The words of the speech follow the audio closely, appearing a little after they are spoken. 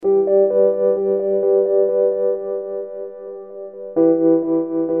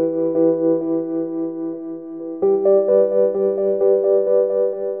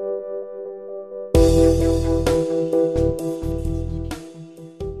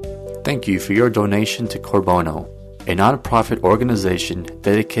Thank you for your donation to Corbono, a non-profit organization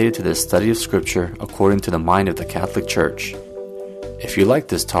dedicated to the study of Scripture according to the mind of the Catholic Church. If you like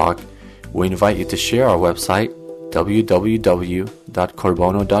this talk, we invite you to share our website,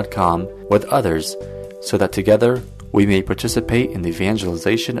 www.corbono.com, with others so that together we may participate in the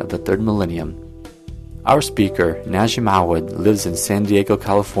evangelization of the third millennium. Our speaker, Najim Awad, lives in San Diego,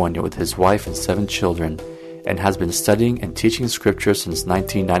 California with his wife and 7 children and has been studying and teaching Scripture since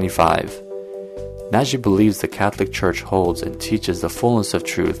 1995. Najim believes the Catholic Church holds and teaches the fullness of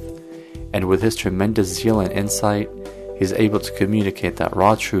truth, and with his tremendous zeal and insight, he is able to communicate that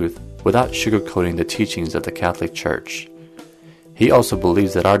raw truth without sugarcoating the teachings of the Catholic Church. He also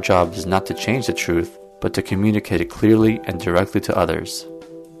believes that our job is not to change the truth, but to communicate it clearly and directly to others.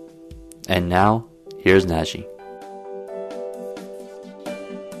 And now, here's Najim.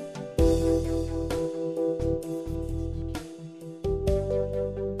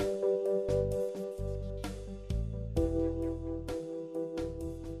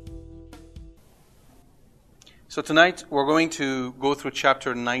 So tonight we're going to go through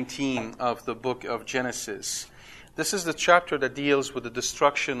chapter 19 of the book of Genesis. This is the chapter that deals with the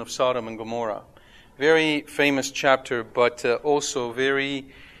destruction of Sodom and Gomorrah. Very famous chapter, but also very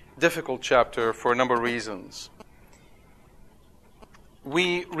difficult chapter for a number of reasons.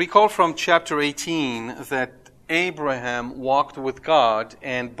 We recall from chapter 18 that Abraham walked with God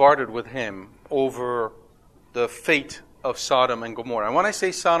and bartered with him over the fate of Sodom and Gomorrah. And when I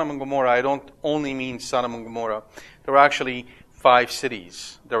say Sodom and Gomorrah, I don't only mean Sodom and Gomorrah. There were actually 5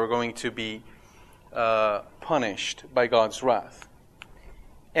 cities that were going to be punished by God's wrath.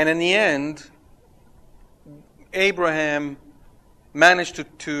 And in the end, Abraham managed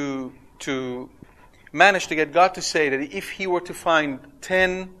to get God to say that if he were to find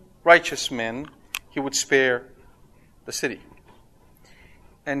 10 righteous men, he would spare the city.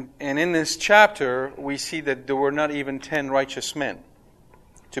 And in this chapter, we see that there were not even 10 righteous men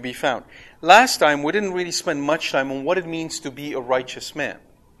to be found. Last time, we didn't really spend much time on what it means to be a righteous man.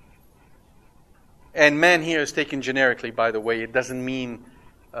 And man here is taken generically, by the way. It doesn't mean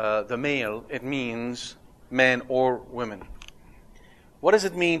the male. It means men or women. What does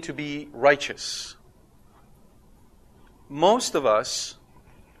it mean to be righteous? Most of us,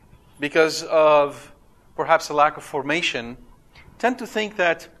 because of perhaps a lack of formation, tend to think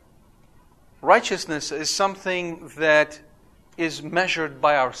that righteousness is something that is measured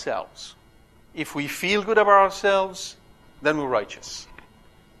by ourselves. If we feel good about ourselves, then we're righteous.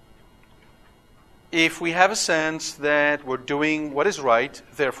 If we have a sense that we're doing what is right,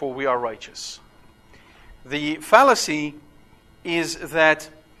 therefore we are righteous. The fallacy is that,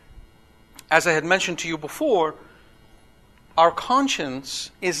 as I had mentioned to you before, our conscience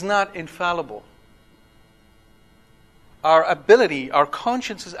is not infallible. Our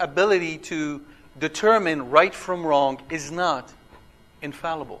conscience's ability to determine right from wrong is not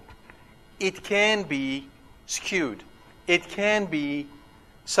infallible. It can be skewed. It can be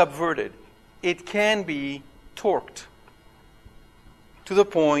subverted. It can be torqued to the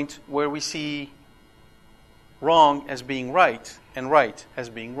point where we see wrong as being right and right as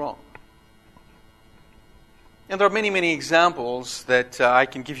being wrong. And there are many, many examples that I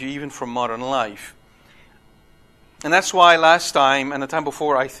can give you even from modern life. And that's why last time and the time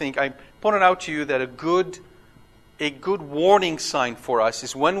before, I think I pointed out to you that a good warning sign for us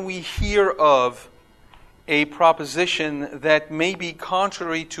is when we hear of a proposition that may be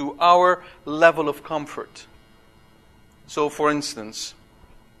contrary to our level of comfort. So, for instance,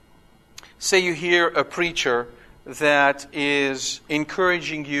 say you hear a preacher that is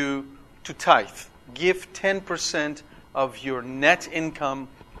encouraging you to tithe. Give 10% of your net income,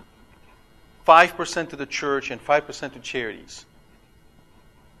 5% to the church and 5% to charities.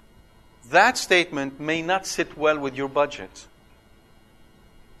 That statement may not sit well with your budget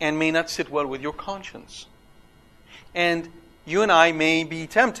and may not sit well with your conscience. And you and I may be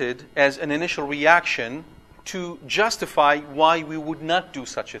tempted as an initial reaction to justify why we would not do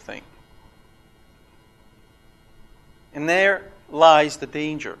such a thing. And there lies the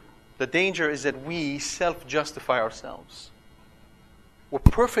danger. The danger is that we self-justify ourselves. We're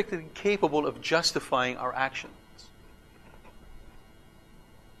perfectly capable of justifying our actions.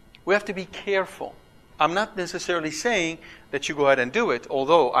 We have to be careful. I'm not necessarily saying that you go ahead and do it,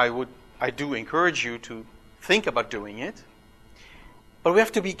 although I do encourage you to think about doing it. But we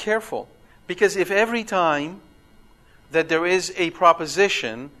have to be careful, because if every time that there is a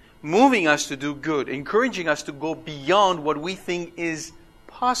proposition moving us to do good, encouraging us to go beyond what we think is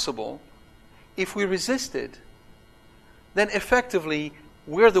possible, if we resist it, then effectively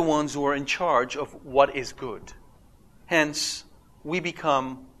we're the ones who are in charge of what is good. Hence, we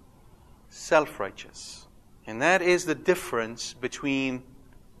become self-righteous. And that is the difference between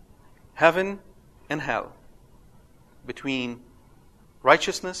heaven and hell, between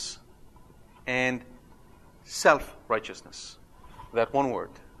righteousness and self-righteousness. That one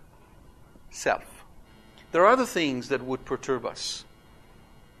word, self. There are other things that would perturb us.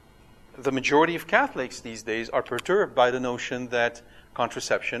 The majority of Catholics these days are perturbed by the notion that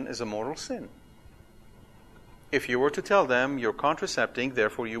contraception is a mortal sin. If you were to tell them you're contracepting,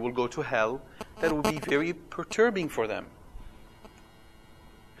 therefore you will go to hell, that would be very perturbing for them.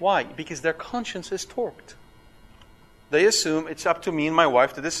 Why? Because their conscience is torqued. They assume it's up to me and my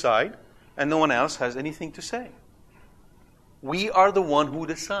wife to decide, and no one else has anything to say. We are the one who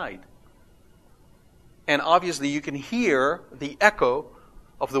decide. And obviously you can hear the echo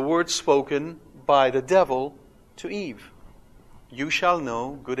of the words spoken by the devil to Eve. You shall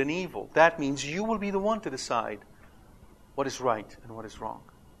know good and evil. That means you will be the one to decide what is right and what is wrong.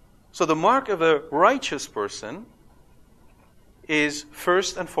 So the mark of a righteous person is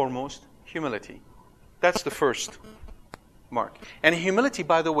first and foremost humility. That's the first mark. And humility,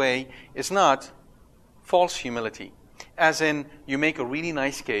 by the way, is not false humility. As in, you make a really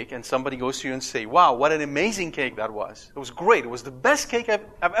nice cake and somebody goes to you and say, wow, what an amazing cake that was. It was great. It was the best cake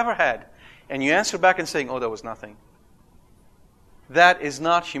I've ever had. And you answer back and saying, oh, that was nothing. That is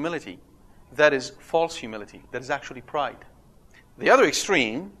not humility. That is false humility. That is actually pride. The other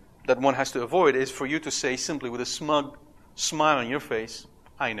extreme that one has to avoid is for you to say simply with a smug smile on your face,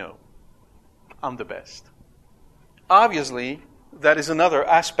 I know. I'm the best. Obviously, that is another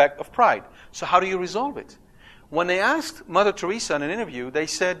aspect of pride. So how do you resolve it? When they asked Mother Teresa in an interview, they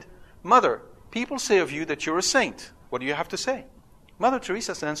said, Mother, people say of you that you're a saint. What do you have to say? Mother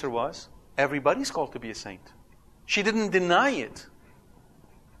Teresa's answer was, everybody's called to be a saint. She didn't deny it.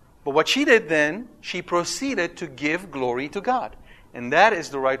 But what she did then, she proceeded to give glory to God. And that is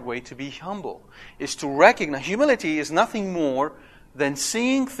the right way to be humble, is to recognize. Humility is nothing more than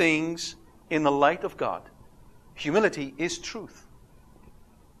seeing things in the light of God. Humility is truth.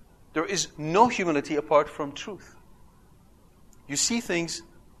 There is no humility apart from truth. You see things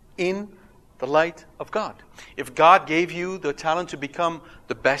in the light of God. If God gave you the talent to become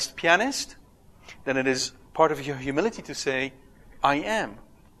the best pianist, then it is part of your humility to say, I am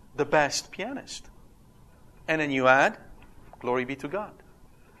the best pianist. And then you add, glory be to God.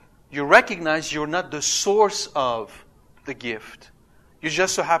 You recognize you're not the source of the gift. You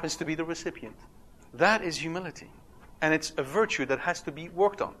just so happens to be the recipient. That is humility. And it's a virtue that has to be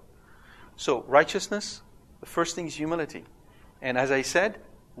worked on. So, righteousness, the first thing is humility. And as I said,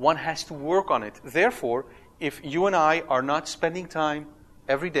 one has to work on it. Therefore, if you and I are not spending time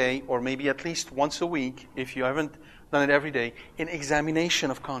every day, or maybe at least once a week, if you haven't done it every day, in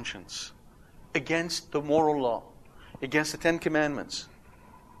examination of conscience, against the moral law, against the Ten Commandments,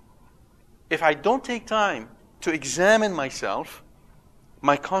 if I don't take time to examine myself,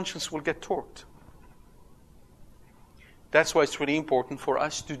 my conscience will get torqued. That's why it's really important for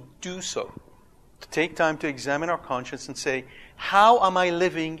us to do so. To take time to examine our conscience and say, how am I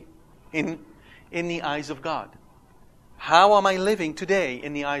living in the eyes of God? How am I living today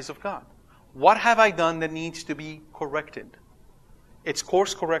in the eyes of God? What have I done that needs to be corrected? It's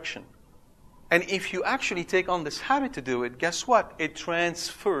course correction. And if you actually take on this habit to do it, guess what? It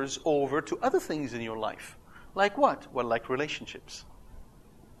transfers over to other things in your life. Like what? Well, like relationships.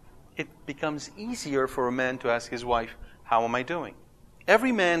 It becomes easier for a man to ask his wife, how am I doing?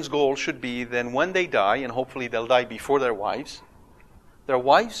 Every man's goal should be then when they die, and hopefully they'll die before their wives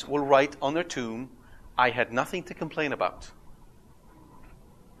will write on their tomb, I had nothing to complain about.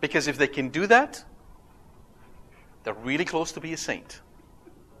 Because if they can do that, they're really close to be a saint.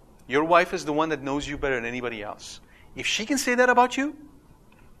 Your wife is the one that knows you better than anybody else. If she can say that about you,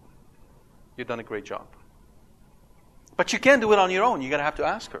 you've done a great job. But you can't do it on your own. You're going to have to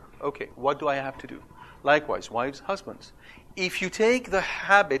ask her, okay, what do I have to do? Likewise, wives, husbands. If you take the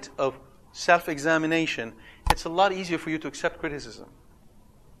habit of self-examination, it's a lot easier for you to accept criticism.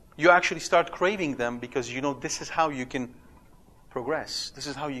 You actually start craving them because you know this is how you can progress. This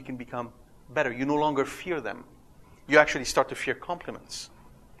is how you can become better. You no longer fear them. You actually start to fear compliments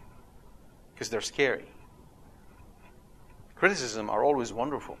because they're scary. Criticism are always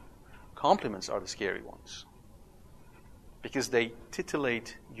wonderful. Compliments are the scary ones because they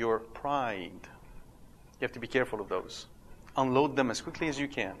titillate your pride. You have to be careful of those. Unload them as quickly as you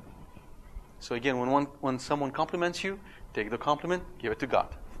can. So again, when someone compliments you, take the compliment, give it to God,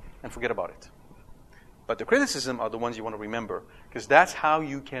 and forget about it. But the criticism are the ones you want to remember, because that's how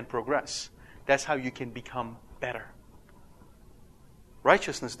you can progress. That's how you can become better.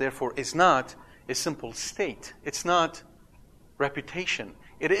 Righteousness, therefore, is not a simple state. It's not reputation.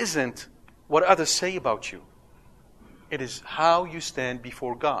 It isn't what others say about you. It is how you stand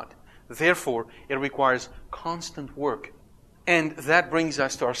before God. Therefore, it requires constant work. And that brings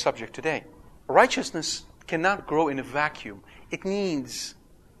us to our subject today. Righteousness cannot grow in a vacuum. It needs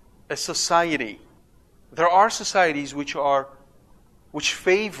a society. There are societies which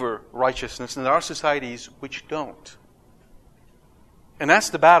favor righteousness, and there are societies which don't. And that's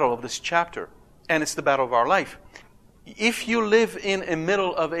the battle of this chapter. And it's the battle of our life. If you live in the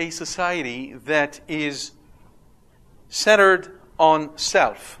middle of a society that is centered on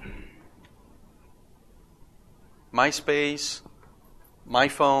self, my space, my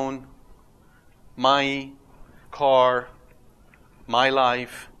phone, my car, my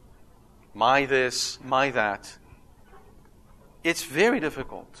life, my this, my that, it's very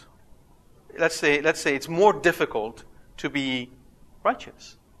difficult. Let's say it's more difficult to be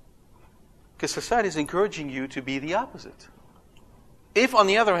righteous. Because society is encouraging you to be the opposite. If, on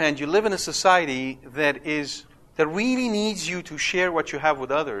the other hand, you live in a society that really needs you to share what you have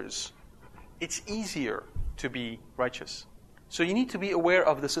with others, it's easier to be righteous. So you need to be aware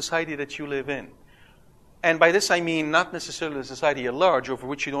of the society that you live in. And by this I mean not necessarily the society at large, over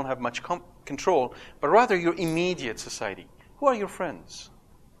which you don't have much control, but rather your immediate society. Who are your friends?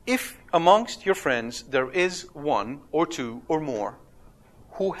 If amongst your friends there is one or two or more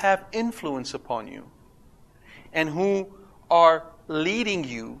who have influence upon you and who are leading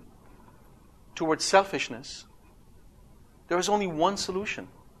you towards selfishness, there is only one solution.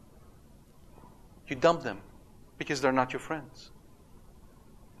 You dump them because they're not your friends.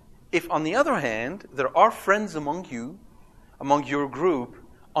 If, on the other hand, there are friends among you, among your group,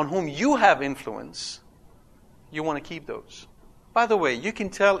 on whom you have influence, you want to keep those. By the way, you can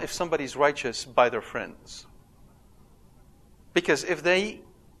tell if somebody's righteous by their friends. Because if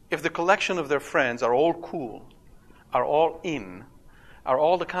the collection of their friends are all cool, are all in, are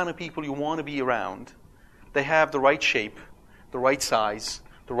all the kind of people you want to be around, they have the right shape, the right size,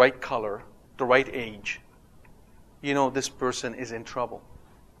 the right color, the right age, you know this person is in trouble.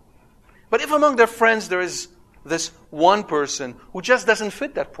 But if among their friends there is this one person who just doesn't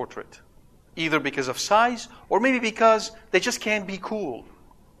fit that portrait, either because of size or maybe because they just can't be cool,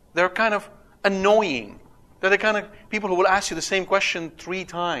 they're kind of annoying, they're the kind of people who will ask you the same question 3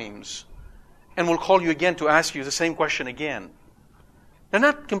 times and will call you again to ask you the same question again. They're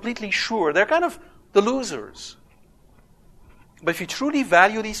not completely sure. They're kind of the losers. But if you truly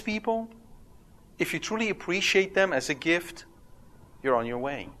value these people, if you truly appreciate them as a gift, you're on your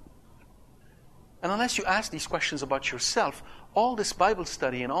way. And unless you ask these questions about yourself, all this Bible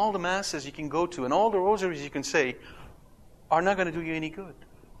study and all the masses you can go to and all the rosaries you can say are not going to do you any good.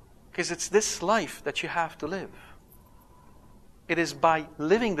 Because it's this life that you have to live. It is by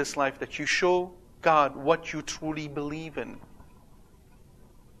living this life that you show God what you truly believe in.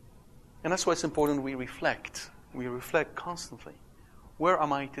 And that's why it's important we reflect. We reflect constantly. Where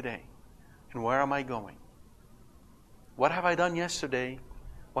am I today? And where am I going? What have I done yesterday?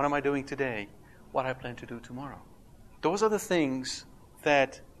 What am I doing today? What I plan to do tomorrow? Those are the things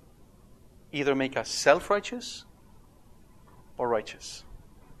that either make us self-righteous or righteous.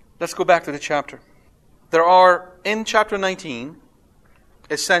 Let's go back to the chapter. There are, in chapter 19,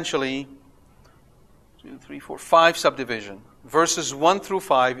 essentially 5 subdivisions. Verses 1 through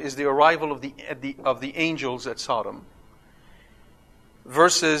 5 is the arrival of the angels at Sodom.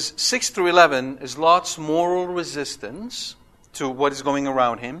 Verses 6 through 11 is Lot's moral resistance to what is going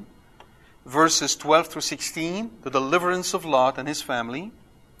around him. Verses 12 through 16, the deliverance of Lot and his family.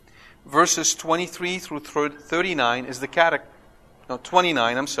 Verses 23 through 39 is the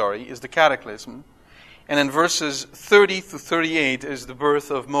cataclysm. And then verses 30 through 38 is the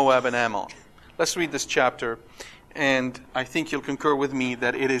birth of Moab and Ammon. Let's read this chapter, and I think you'll concur with me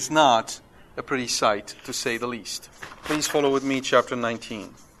that it is not a pretty sight, to say the least. Please follow with me, chapter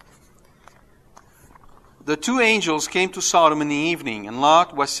 19. The 2 angels came to Sodom in the evening, and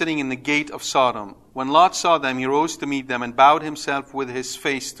Lot was sitting in the gate of Sodom. When Lot saw them, he rose to meet them and bowed himself with his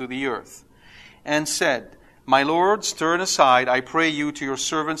face to the earth, and said, "My lords, turn aside, I pray you, to your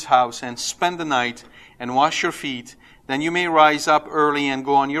servant's house, and spend the night, and wash your feet. Then you may rise up early and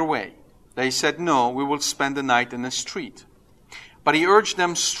go on your way." They said, "No, we will spend the night in the street." But he urged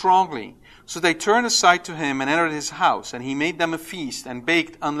them strongly. So they turned aside to him and entered his house, and he made them a feast and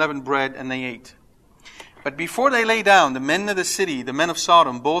baked unleavened bread, and they ate. But before they lay down, the men of the city, the men of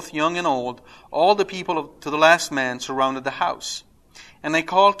Sodom, both young and old, all the people to the last man, surrounded the house. And they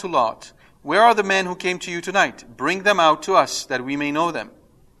called to Lot, "Where are the men who came to you tonight? Bring them out to us, that we may know them."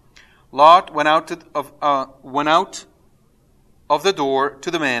 Lot went out of the door to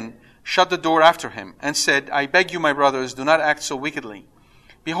the men, shut the door after him, and said, "I beg you, my brothers, do not act so wickedly.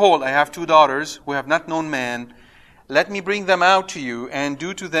 Behold, I have 2 daughters who have not known man. Let me bring them out to you, and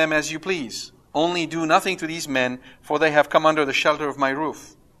do to them as you please. Only do nothing to these men, for they have come under the shelter of my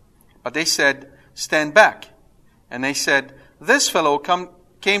roof. But they said, Stand back. And they said, This fellow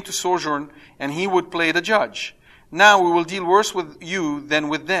came to sojourn, and he would play the judge. Now we will deal worse with you than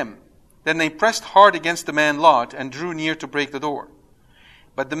with them. Then they pressed hard against the man Lot, and drew near to break the door.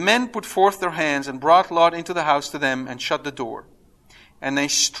 But the men put forth their hands, and brought Lot into the house to them, and shut the door. And they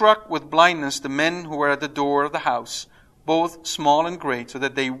struck with blindness the men who were at the door of the house, both small and great, so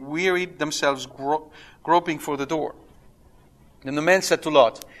that they wearied themselves groping for the door. Then the men said to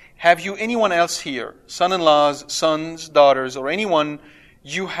Lot, Have you anyone else here, son-in-laws, sons, daughters, or anyone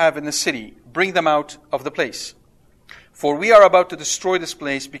you have in the city? Bring them out of the place. For we are about to destroy this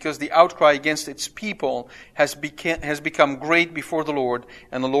place, because the outcry against its people has become great before the Lord,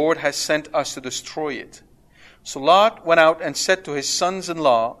 and the Lord has sent us to destroy it. So Lot went out and said to his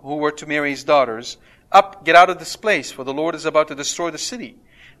sons-in-law, who were to marry his daughters, Up, get out of this place, for the Lord is about to destroy the city.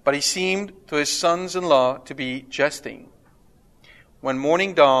 But he seemed to his sons-in-law to be jesting. When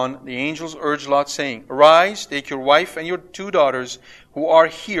morning dawned, the angels urged Lot, saying, Arise, take your wife and your 2 daughters, who are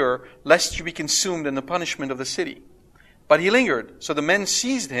here, lest you be consumed in the punishment of the city. But he lingered, so the men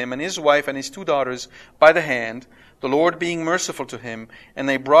seized him and his wife and his 2 daughters by the hand, the Lord being merciful to him, and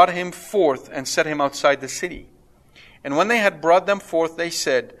they brought him forth and set him outside the city. And when they had brought them forth, they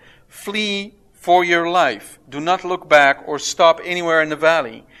said, Flee for your life. Do not look back or stop anywhere in the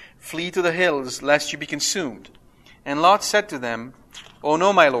valley. Flee to the hills, lest you be consumed. And Lot said to them, O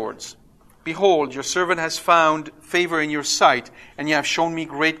no, my lords, behold, your servant has found favor in your sight, and you have shown me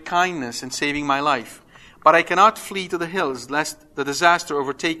great kindness in saving my life. But I cannot flee to the hills, lest the disaster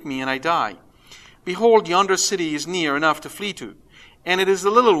overtake me and I die. Behold, yonder city is near enough to flee to, and it is the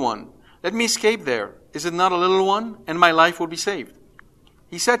little one. Let me escape there. Is it not a little one? And my life will be saved.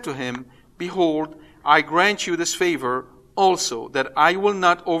 He said to him, Behold, I grant you this favor also, that I will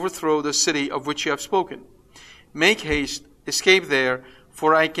not overthrow the city of which you have spoken. Make haste, escape there,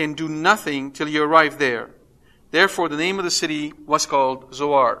 for I can do nothing till you arrive there. Therefore the name of the city was called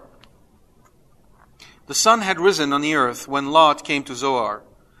Zoar. The sun had risen on the earth when Lot came to Zoar.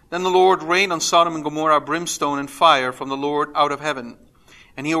 Then the Lord rained on Sodom and Gomorrah brimstone and fire from the Lord out of heaven.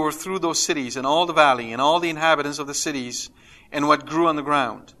 And he overthrew those cities and all the valley and all the inhabitants of the cities and what grew on the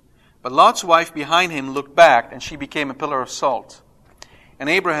ground. But Lot's wife behind him looked back, and she became a pillar of salt. And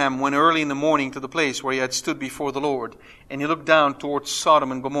Abraham went early in the morning to the place where he had stood before the Lord. And he looked down towards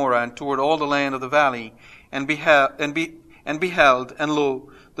Sodom and Gomorrah and toward all the land of the valley, and beheld, and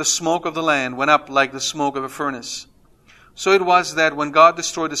lo, the smoke of the land went up like the smoke of a furnace. So it was that when God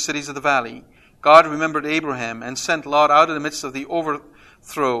destroyed the cities of the valley, God remembered Abraham and sent Lot out of the midst of the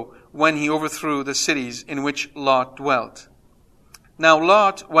overthrow when he overthrew the cities in which Lot dwelt. Now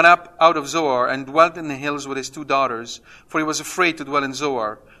Lot went up out of Zoar and dwelt in the hills with his 2 daughters, for he was afraid to dwell in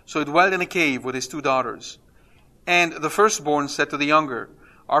Zoar. So he dwelt in a cave with his 2 daughters. And the firstborn said to the younger,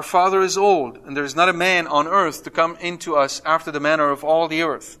 Our father is old, and there is not a man on earth to come in to us after the manner of all the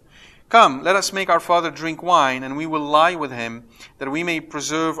earth. Come, let us make our father drink wine, and we will lie with him, that we may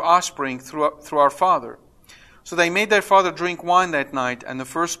preserve offspring through our father. So they made their father drink wine that night, and the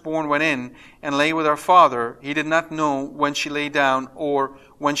firstborn went in and lay with her father. He did not know when she lay down or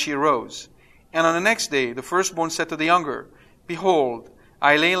when she arose. And on the next day the firstborn said to the younger, Behold,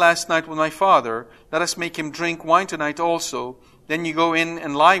 I lay last night with my father. Let us make him drink wine tonight also. Then you go in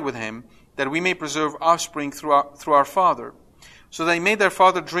and lie with him, that we may preserve offspring through our father. So they made their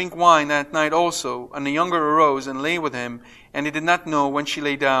father drink wine that night also, and the younger arose and lay with him, and he did not know when she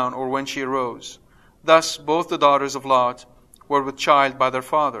lay down or when she arose. Thus both the daughters of Lot were with child by their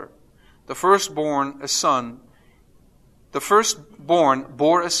father. The firstborn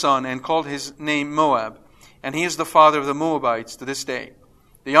bore a son and called his name Moab, and he is the father of the Moabites to this day.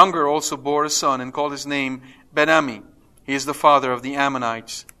 The younger also bore a son and called his name Ben-Ammi. He is the father of the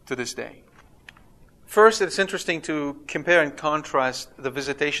Ammonites to this day. First, it's interesting to compare and contrast the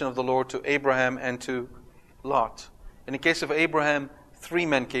visitation of the Lord to Abraham and to Lot. In the case of Abraham, 3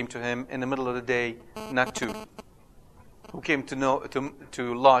 men came to him in the middle of the day, not 2. Who came to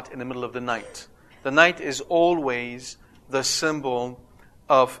Lot in the middle of the night. The night is always the symbol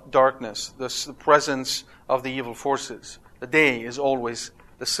of darkness, the presence of the evil forces. The day is always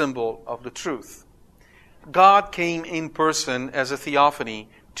the symbol of the truth. God came in person as a theophany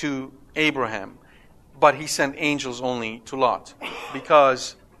to Abraham, but he sent angels only to Lot,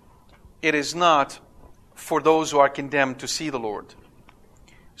 because it is not for those who are condemned to see the Lord.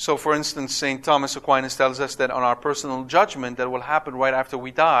 So, for instance, St. Thomas Aquinas tells us that on our personal judgment that will happen right after we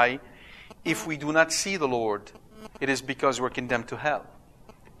die, if we do not see the Lord, it is because we're condemned to hell.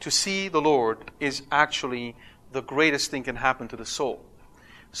 to see the Lord is actually the greatest thing can happen to the soul.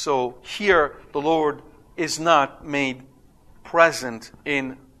 So here the Lord is not made present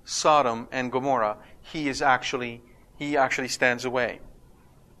in Sodom and Gomorrah. He actually stands away.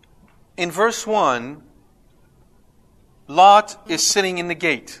 In verse 1, Lot is sitting in the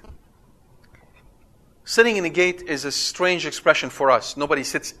gate. Sitting in the gate is a strange expression for us. Nobody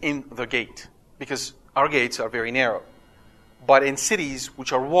sits in the gate because our gates are very narrow. But in cities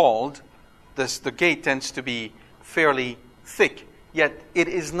which are walled, the gate tends to be fairly thick. Yet it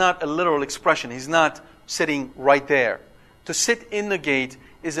is not a literal expression. He's not sitting right there. To sit in the gate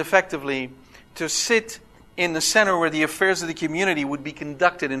is effectively to sit in the center where the affairs of the community would be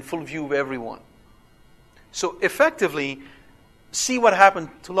conducted in full view of everyone. So effectively, see what happened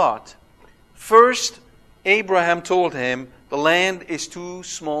to Lot. First, Abraham told him, the land is too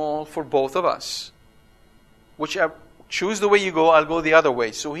small for both of us. Choose the way you go, I'll go the other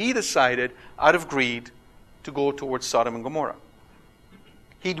way. So he decided, out of greed, to go towards Sodom and Gomorrah.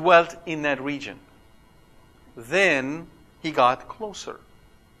 He dwelt in that region. Then he got closer.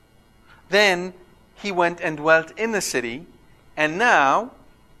 Then he went and dwelt in the city, and now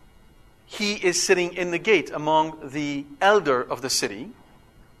he is sitting in the gate among the elder of the city,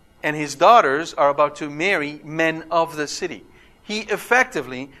 and his daughters are about to marry men of the city. He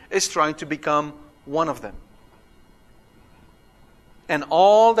effectively is trying to become one of them. And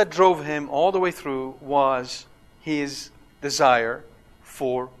all that drove him all the way through was his desire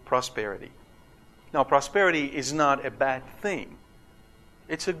for prosperity. Now, prosperity is not a bad thing.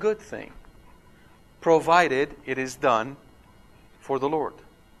 It's a good thing, provided it is done for the Lord.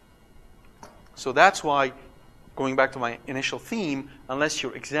 So that's why, going back to my initial theme, unless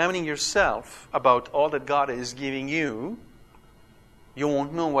you're examining yourself about all that God is giving you, you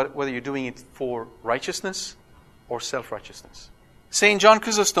won't know whether you're doing it for righteousness or self-righteousness. St. John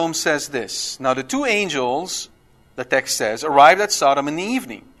Chrysostom says this, "Now the two angels," the text says, "arrived at Sodom in the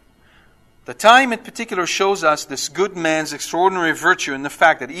evening. The time in particular shows us this good man's extraordinary virtue in the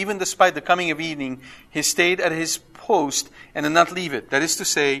fact that even despite the coming of evening, he stayed at his post and did not leave it. That is to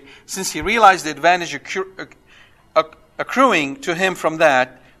say, since he realized the advantage accruing to him from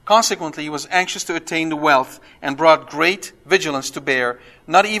that, consequently he was anxious to attain the wealth and brought great vigilance to bear,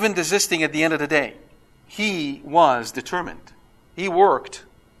 not even desisting at the end of the day." He was determined. He worked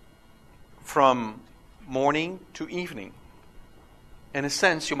from morning to evening. In a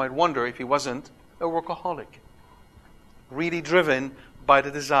sense, you might wonder if he wasn't a workaholic, really driven by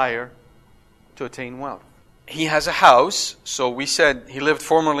the desire to attain wealth. He has a house, so we said he lived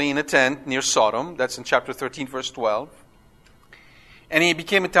formerly in a tent near Sodom. That's in chapter 13, verse 12. And he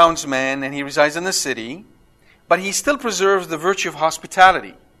became a townsman, and he resides in the city. But he still preserves the virtue of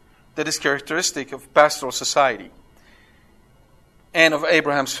hospitality that is characteristic of pastoral society and of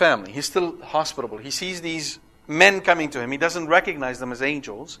Abraham's family. He's still hospitable. He sees these men coming to him. He doesn't recognize them as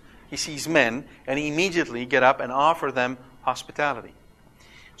angels. He sees men, and he immediately get up and offer them hospitality.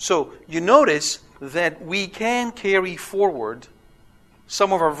 So you notice that we can carry forward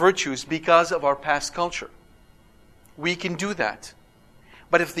some of our virtues because of our past culture. We can do that.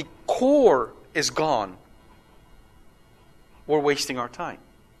 But if the core is gone, we're wasting our time.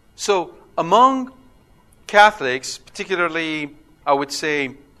 So among Catholics, particularly I would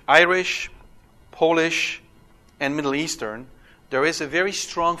say Irish, Polish, and Middle Eastern, there is a very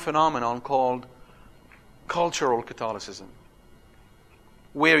strong phenomenon called cultural Catholicism,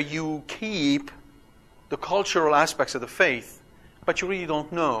 where you keep the cultural aspects of the faith, but you really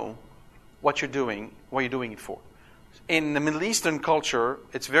don't know what you're doing it for. In the Middle Eastern culture,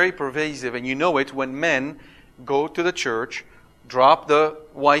 it's very pervasive, and you know it when men go to the church, drop the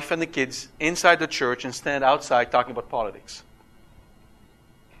wife and the kids inside the church, and stand outside talking about politics.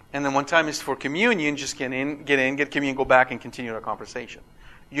 And then one time is for communion, just get communion, go back and continue our conversation.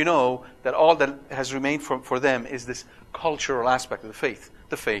 You know that all that has remained for them is this cultural aspect of the faith.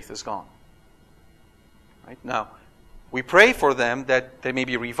 The faith is gone. Right? Now, we pray for them that they may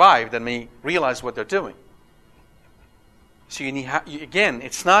be revived and may realize what they're doing. So again,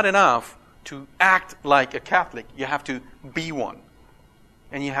 it's not enough to act like a Catholic. You have to be one.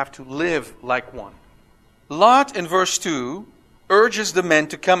 And you have to live like one. Lot, in verse 2, urges the men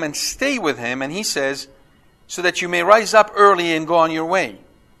to come and stay with him, and he says, so that you may rise up early and go on your way.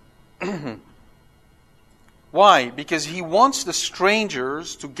 Why? Because he wants the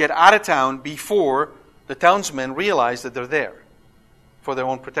strangers to get out of town before the townsmen realize that they're there for their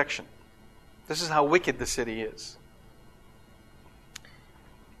own protection. This is how wicked the city is.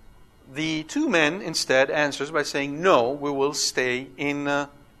 The two men instead answers by saying, no, we will stay in the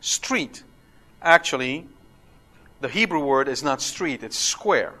street. Actually, The Hebrew word is not street, it's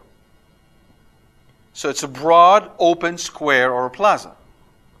square. So it's a broad, open square or a plaza.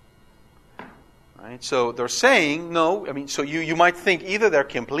 Right? So they're saying, no, so you might think either they're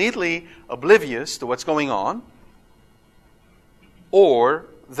completely oblivious to what's going on, or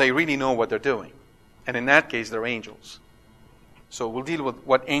they really know what they're doing. And in that case, they're angels. So we'll deal with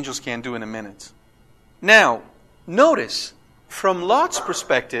what angels can do in a minute. Now, notice, from Lot's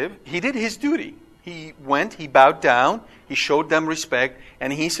perspective, he did his duty. He went, he bowed down, he showed them respect,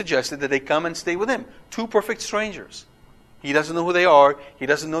 and he suggested that they come and stay with him. Two perfect strangers. He doesn't know who they are. He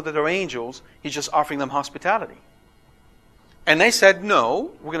doesn't know that they're angels. He's just offering them hospitality. And they said,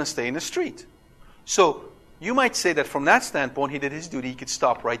 no, we're going to stay in the street. So you might say that from that standpoint, he did his duty. He could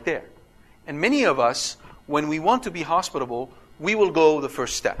stop right there. And many of us, when we want to be hospitable, we will go the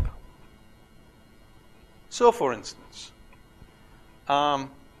first step. So, for instance,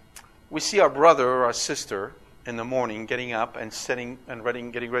 we see our brother or our sister in the morning getting up and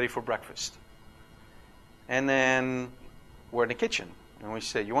getting ready for breakfast. And then we're in the kitchen, and we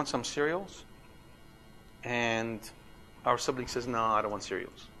say, you want some cereals? And our sibling says, no, I don't want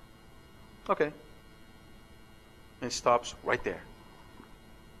cereals. Okay. And it stops right there.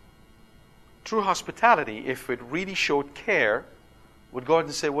 True hospitality, if it really showed care, would go ahead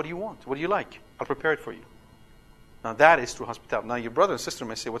and say, what do you want? What do you like? I'll prepare it for you. Now that is true hospitality. Now your brother and sister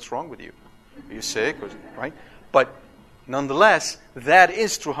may say, what's wrong with you? Are you sick? Right? But nonetheless, that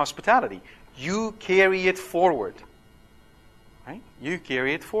is true hospitality. You carry it forward. Right? You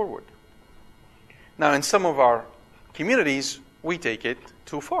carry it forward. Now in some of our communities, we take it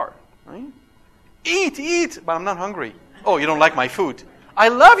too far. Right? Eat, but I'm not hungry. Oh, you don't like my food. I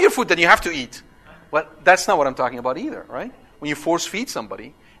love your food, then you have to eat. Well, that's not what I'm talking about either, right? When you force feed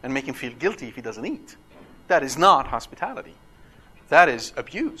somebody and make him feel guilty if he doesn't eat. That is not hospitality. That is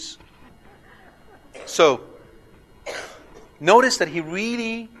abuse. So, notice that he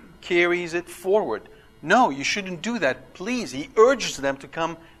really carries it forward. No, you shouldn't do that. Please. He urges them to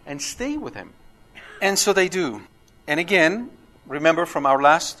come and stay with him. And so they do. And again, remember from our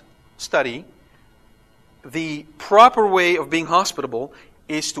last study, the proper way of being hospitable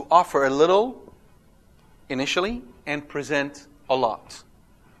is to offer a little initially and present a lot.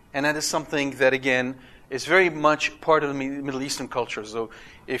 And that is something that, again, is very much part of the Middle Eastern culture. So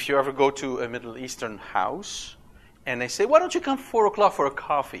if you ever go to a Middle Eastern house and they say, why don't you come 4 o'clock for a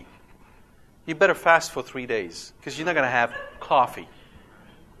coffee? You better fast for 3 days because you're not going to have coffee.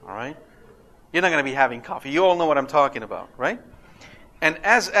 All right? You're not going to be having coffee. You all know what I'm talking about, right? And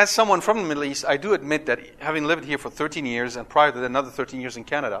as someone from the Middle East, I do admit that having lived here for 13 years and prior to that another 13 years in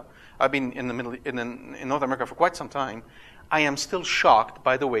Canada, I've been in North America for quite some time, I am still shocked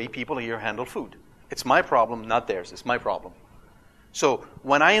by the way people here handle food. It's my problem, not theirs. It's my problem. So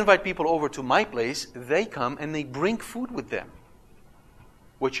when I invite people over to my place, they come and they bring food with them,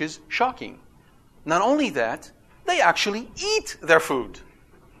 which is shocking. Not only that, they actually eat their food.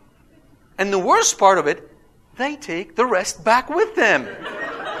 And the worst part of it, they take the rest back with them.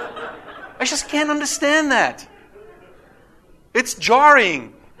 I just can't understand that. It's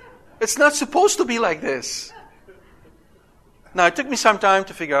jarring. It's not supposed to be like this. Now, it took me some time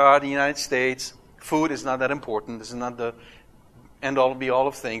to figure out in the United States, food is not that important. This is not the end-all, be-all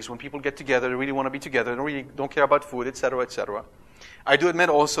of things. When people get together, they really want to be together. They really don't care about food, etc., etc. I do admit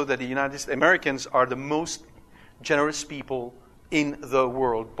also that Americans are the most generous people in the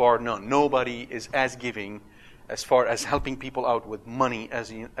world, bar none. Nobody is as giving as far as helping people out with money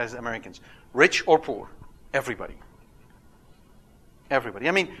as Americans. Rich or poor, everybody. Everybody.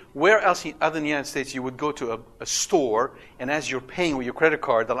 I mean, where else other than the United States you would go to a store and as you're paying with your credit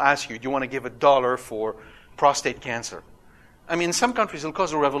card, they'll ask you, do you want to give $1 for prostate cancer? I mean, in some countries it'll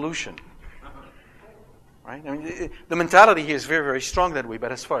cause a revolution. Right? I mean, the mentality here is very, very strong that way,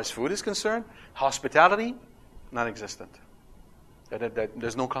 but as far as food is concerned, hospitality, non-existent.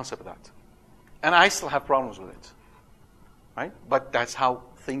 There's no concept of that. And I still have problems with it. Right? But that's how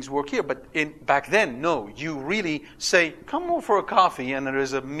things work here. But back then, no. You really say, come over for a coffee, and there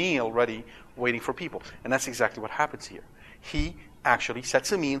is a meal ready waiting for people. And that's exactly what happens here. He actually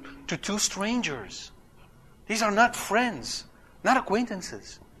sets a meal to two strangers. These are not friends, not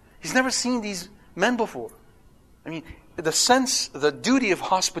acquaintances. He's never seen these men before. I mean, the duty of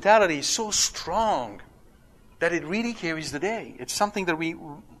hospitality is so strong that it really carries the day. It's something that we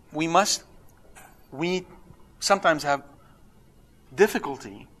sometimes have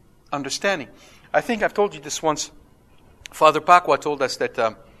difficulty understanding. I think I've told you this once. Father Pacwa told us that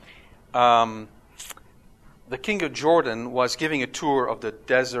the king of Jordan was giving a tour of the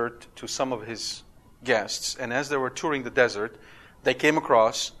desert to some of his guests. And as they were touring the desert, they came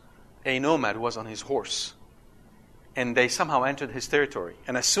across a nomad who was on his horse. and they somehow entered his territory.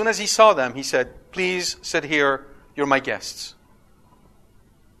 And as soon as he saw them, he said, "Please sit here, you're my guests."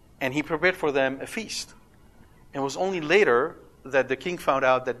 And he prepared for them a feast. It was only later that the king found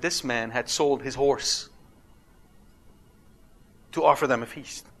out that this man had sold his horse to offer them a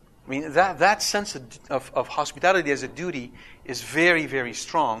feast. I mean, that sense of hospitality as a duty is very, very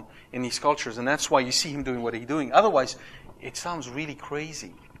strong in these cultures, and that's why you see him doing what he's doing. Otherwise, it sounds really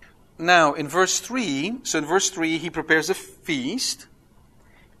crazy. Now, in verse 3, he prepares a feast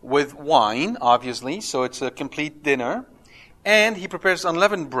with wine, obviously, so it's a complete dinner. And he prepares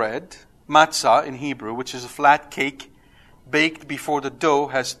unleavened bread, matzah in Hebrew, which is a flat cake baked before the dough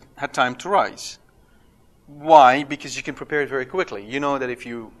has had time to rise. Why? Because you can prepare it very quickly. You know that if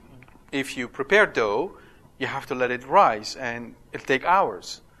you prepare dough, you have to let it rise, and it'll take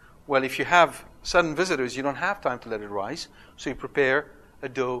hours. Well, if you have sudden visitors, you don't have time to let it rise, so you prepare a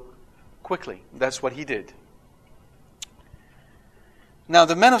dough quickly. That's what he did. Now,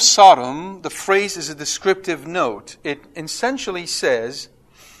 the men of Sodom, the phrase is a descriptive note. It essentially says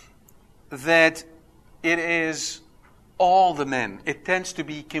that it is all the men. It tends to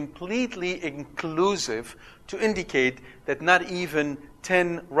be completely inclusive to indicate that not even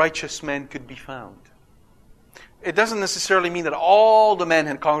 10 righteous men could be found. It doesn't necessarily mean that all the men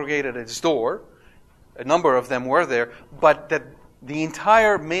had congregated at his door. A number of them were there, but that the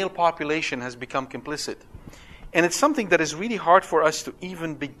entire male population has become complicit. And it's something that is really hard for us to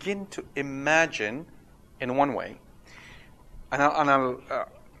even begin to imagine in one way. And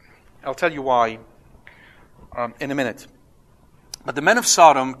I'll tell you why in a minute. But the men of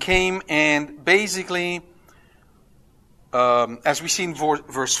Sodom came and basically, as we see in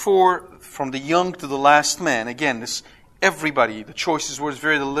verse 4, from the young to the last man, again, this everybody, the choices were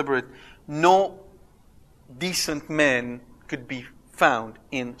very deliberate. No decent men could be found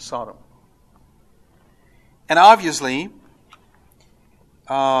in Sodom. And obviously,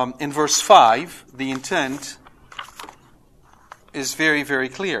 in verse 5, the intent is very, very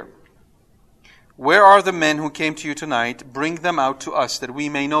clear. Where are the men who came to you tonight? Bring them out to us that we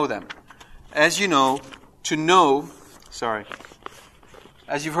may know them. As you know,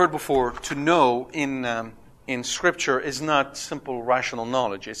 as you've heard before, to know in Scripture is not simple rational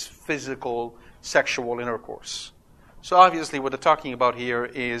knowledge. It's physical, sexual intercourse. So obviously what they're talking about here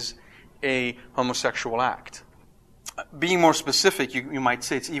is a homosexual act. Being more specific, you might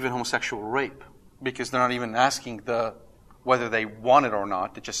say it's even homosexual rape, because they're not even asking whether they want it or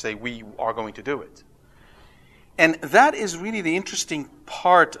not. They just say, we are going to do it. And that is really the interesting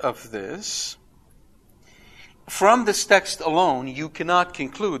part of this. From this text alone, you cannot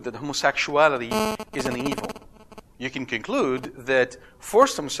conclude that homosexuality is an evil. You can conclude that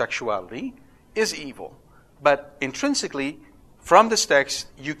forced homosexuality is evil. But intrinsically, from this text,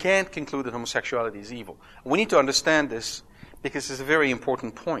 you can't conclude that homosexuality is evil. We need to understand this because it's a very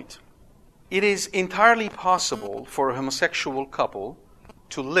important point. It is entirely possible for a homosexual couple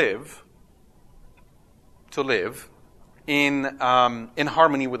to live in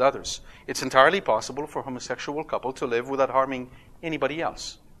harmony with others. It's entirely possible for a homosexual couple to live without harming anybody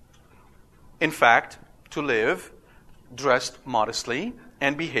else. In fact, to live dressed modestly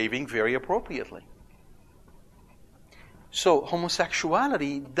and behaving very appropriately. So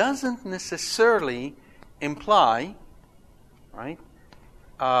homosexuality doesn't necessarily imply,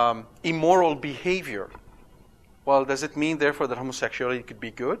 immoral behavior. Well, does it mean, therefore, that homosexuality could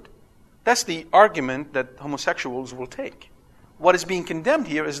be good? That's the argument that homosexuals will take. What is being condemned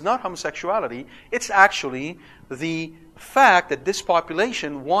here is not homosexuality. It's actually the fact that this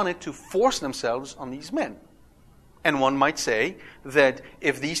population wanted to force themselves on these men. And one might say that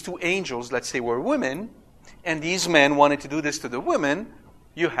if these two angels, let's say, were women, and these men wanted to do this to the women,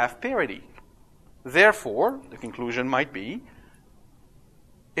 you have parity. Therefore, the conclusion might be,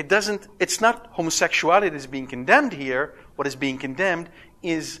 it's not homosexuality that is being condemned here. What is being condemned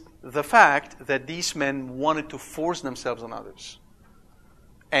is the fact that these men wanted to force themselves on others.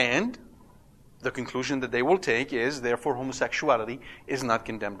 And the conclusion that they will take is, therefore, homosexuality is not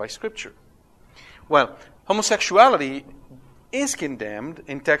condemned by Scripture. Well, homosexuality is condemned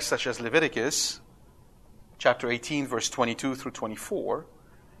in texts such as Leviticus, chapter 18, verse 22 through 24,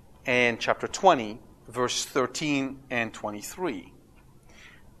 and chapter 20, verse 13 and 23.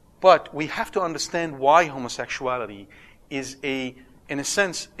 But we have to understand why homosexuality is in a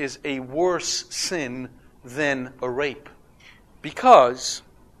sense, is a worse sin than a rape. Because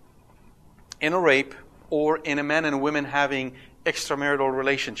in a rape, or in a man and a woman having extramarital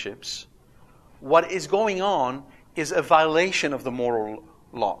relationships, what is going on is a violation of the moral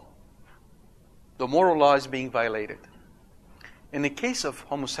law. The moral law is being violated. In the case of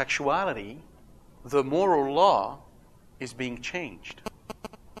homosexuality, the moral law is being changed.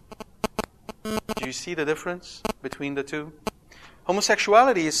 Do you see the difference between the two?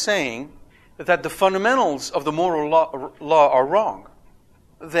 Homosexuality is saying that the fundamentals of the moral law are wrong.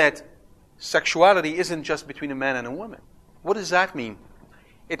 That sexuality isn't just between a man and a woman. What does that mean?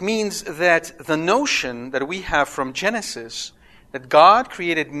 It means that the notion that we have from Genesis, that God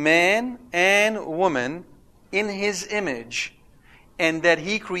created man and woman in His image, and that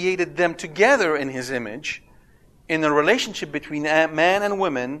He created them together in His image, in the relationship between man and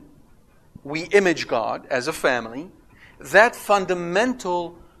woman, we image God as a family. That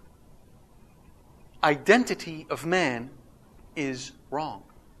fundamental identity of man is wrong.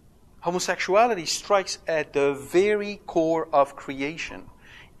 Homosexuality strikes at the very core of creation.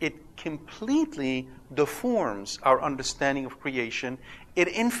 It completely deforms our understanding of creation. It,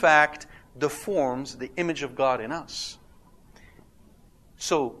 in fact, deforms the image of God in us.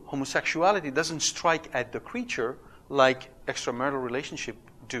 So, homosexuality doesn't strike at the creature like extramarital relationships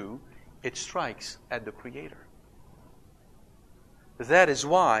do. It strikes at the Creator. That is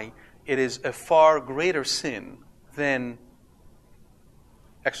why it is a far greater sin than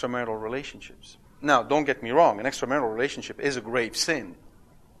extramarital relationships. Now, don't get me wrong, an extramarital relationship is a grave sin.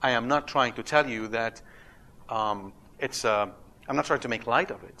 I am not trying to tell you that I'm not trying to make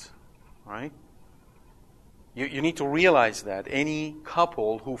light of it. Right? You need to realize that any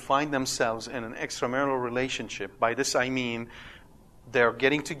couple who find themselves in an extramarital relationship, by this I mean they're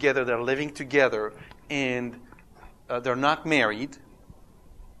getting together, they're living together, and they're not married,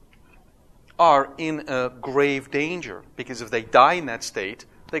 are in a grave danger. Because if they die in that state,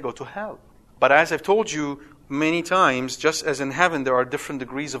 they go to hell. But as I've told you many times, just as in heaven there are different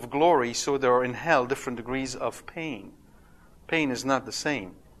degrees of glory, so there are in hell different degrees of pain. Pain is not the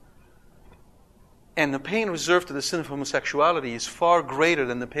same. And the pain reserved to the sin of homosexuality is far greater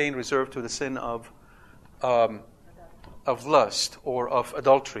than the pain reserved to the sin of lust or of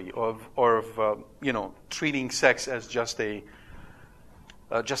adultery or of treating sex as just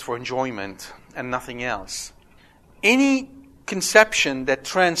for enjoyment and nothing else. Any conception that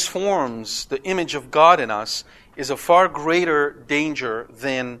transforms the image of God in us is a far greater danger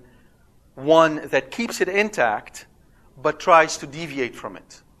than one that keeps it intact but tries to deviate from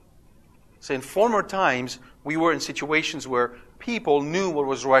it. So in former times, we were in situations where people knew what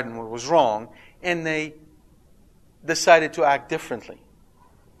was right and what was wrong, and they decided to act differently.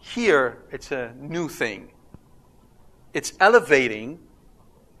 Here, it's a new thing. It's elevating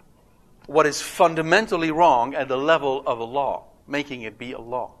what is fundamentally wrong at the level of a law, making it be a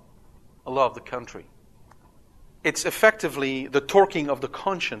law of the country. It's effectively the torquing of the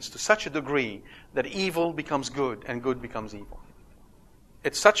conscience to such a degree that evil becomes good and good becomes evil.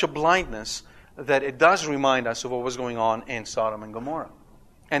 It's such a blindness that it does remind us of what was going on in Sodom and Gomorrah.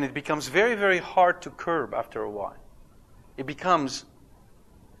 And it becomes very, very hard to curb after a while. It becomes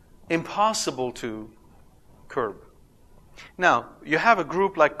impossible to curb. Now, you have a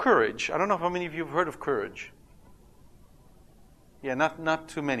group like Courage. I don't know how many of you have heard of Courage. Yeah, not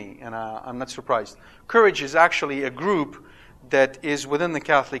too many, and I'm not surprised. Courage is actually a group that is within the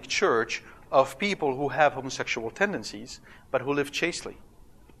Catholic Church of people who have homosexual tendencies, but who live chastely.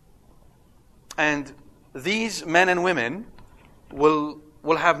 And these men and women will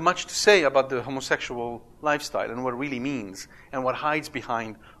have much to say about the homosexual lifestyle and what it really means and what hides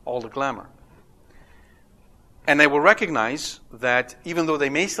behind all the glamour. And they will recognize that even though they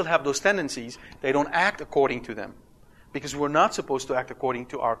may still have those tendencies, they don't act according to them. Because we're not supposed to act according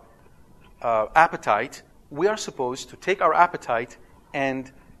to our appetite. We are supposed to take our appetite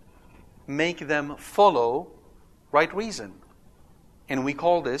and make them follow right reason. And we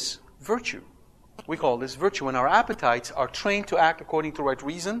call this virtue. We call this virtue. When our appetites are trained to act according to right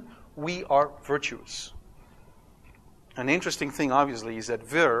reason, we are virtuous. An interesting thing, obviously, is that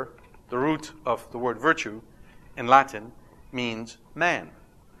vir, the root of the word virtue, in Latin, means man.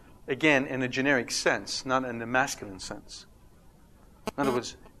 Again, in a generic sense, not in the masculine sense. In other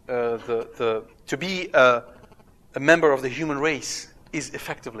words, to be a member of the human race is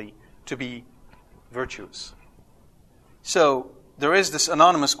effectively to be virtuous. So, there is this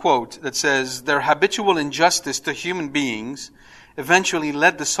anonymous quote that says, "Their habitual injustice to human beings eventually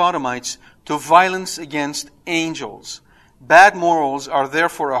led the Sodomites to violence against angels. Bad morals are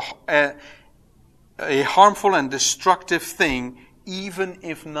therefore a harmful and destructive thing, even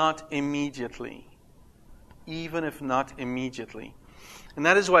if not immediately." Even if not immediately. And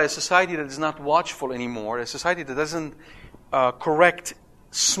that is why a society that is not watchful anymore, a society that doesn't correct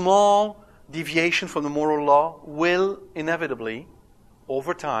small deviation from the moral law, will inevitably,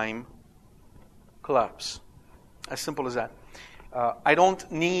 over time, collapse. As simple as that. I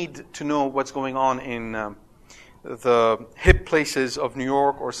don't need to know what's going on in the hip places of New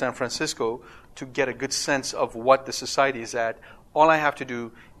York or San Francisco to get a good sense of what the society is at. All I have to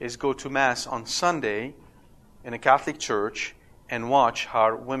do is go to Mass on Sunday in a Catholic church and watch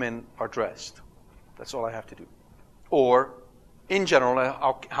how women are dressed. That's all I have to do. Or, in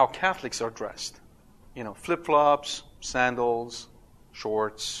general, how Catholics are dressed. Flip-flops, sandals,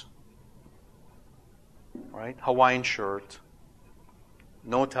 shorts, right? Hawaiian shirt,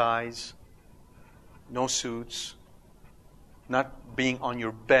 no ties, no suits, not being on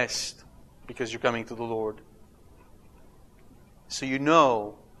your best because you're coming to the Lord. So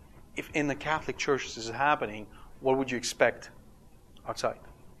if in the Catholic Church this is happening, what would you expect outside?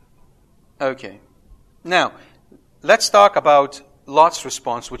 Okay. Now, let's talk about Lot's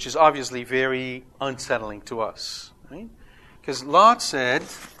response, which is obviously very unsettling to us. Right? Because Lot said,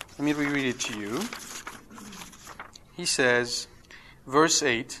 let me reread it to you. He says, verse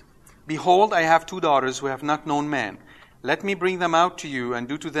 8, "Behold, I have 2 daughters who have not known man. Let me bring them out to you, and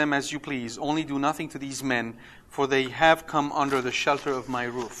do to them as you please. Only do nothing to these men, for they have come under the shelter of my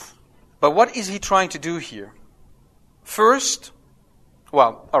roof." But what is he trying to do here? First,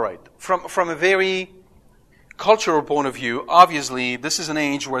 all right, from a very cultural point of view, obviously, this is an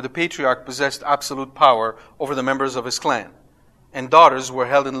age where the patriarch possessed absolute power over the members of his clan, and daughters were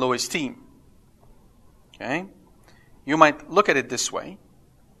held in low esteem. Okay? You might look at it this way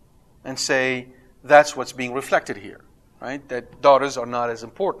and say, that's what's being reflected here, right? That daughters are not as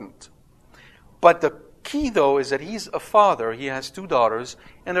important. But the key, though, is that he's a father, he has 2 daughters,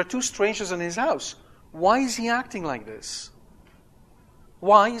 and there are 2 strangers in his house. Why is he acting like this?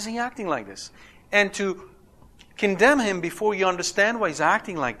 Why is he acting like this? And to condemn him before you understand why he's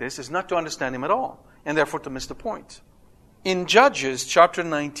acting like this is not to understand him at all, and therefore to miss the point. In Judges chapter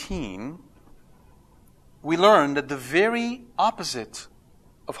 19, we learn that the very opposite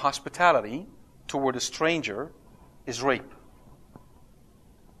of hospitality toward a stranger is rape.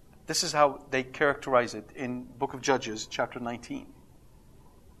 This is how they characterize it in book of Judges, chapter 19.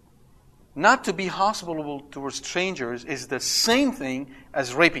 Not to be hospitable towards strangers is the same thing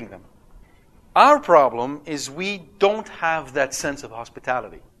as raping them. Our problem is we don't have that sense of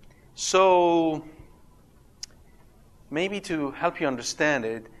hospitality. So, maybe to help you understand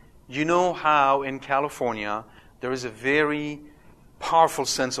it, you know how in California there is a very powerful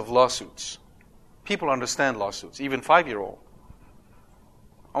sense of lawsuits. People understand lawsuits, even 5-year-old.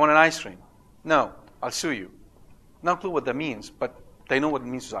 I want an ice cream. No, I'll sue you. No clue what that means, but they know what it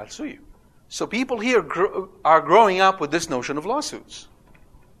means, I'll sue you. So people here are growing up with this notion of lawsuits.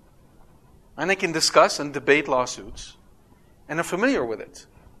 And they can discuss and debate lawsuits and are familiar with it.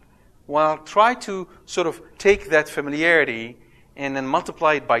 Well, try to sort of take that familiarity and then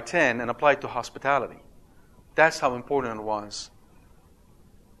multiply it by 10 and apply it to hospitality. That's how important it was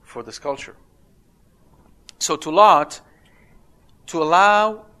for this culture. So to Lot, to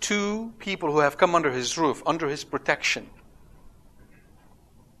allow 2 people who have come under his roof, under his protection,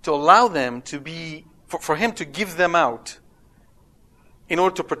 to allow them to be, for him to give them out in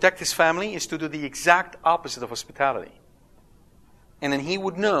order to protect his family is to do the exact opposite of hospitality. And then he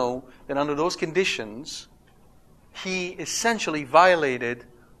would know that under those conditions, he essentially violated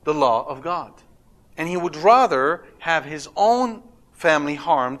the law of God. And he would rather have his own family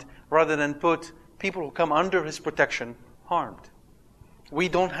harmed rather than put people who come under his protection harmed. We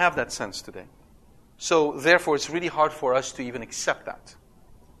don't have that sense today. So therefore, it's really hard for us to even accept that.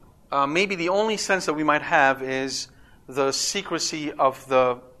 Maybe the only sense that we might have is the secrecy of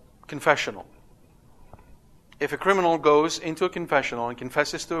the confessional. If a criminal goes into a confessional and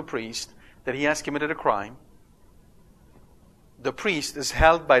confesses to a priest that he has committed a crime, the priest is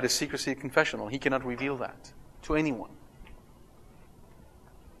held by the secrecy of confessional. He cannot reveal that to anyone.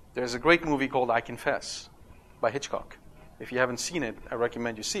 There's a great movie called I Confess by Hitchcock. If you haven't seen it, I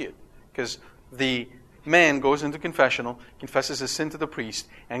recommend you see it. Because the man goes into confessional, confesses his sin to the priest,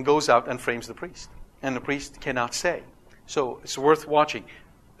 and goes out and frames the priest. And the priest cannot say. So it's worth watching.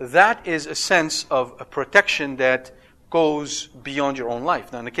 That is a sense of a protection that goes beyond your own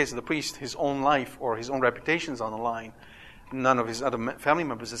life. Now, in the case of the priest, his own life or his own reputation is on the line. None of his other family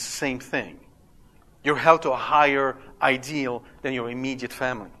members. It's the same thing. You're held to a higher ideal than your immediate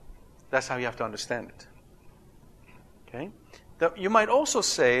family. That's how you have to understand it. Okay? You might also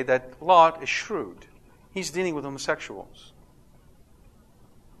say that Lot is shrewd. He's dealing with homosexuals.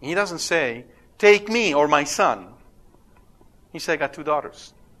 He doesn't say, take me or my son. He said, I got 2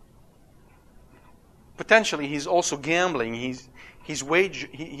 daughters. Potentially, he's also gambling. He's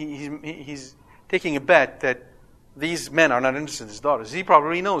taking a bet that these men are not interested in his daughters. He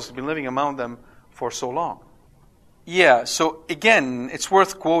probably knows he's been living among them for so long. Yeah, so again, it's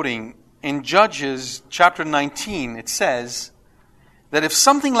worth quoting in Judges chapter 19, it says that if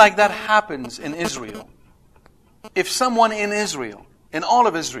something like that happens in Israel, if someone in Israel, in all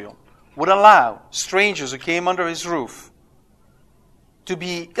of Israel, would allow strangers who came under his roof to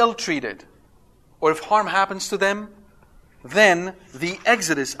be ill-treated, or if harm happens to them, then the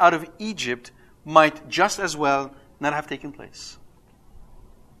exodus out of Egypt might just as well not have taken place.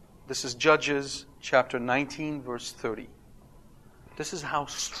 This is Judges chapter 19, verse 30. This is how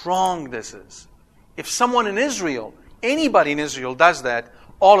strong this is. If someone in Israel, anybody in Israel does that,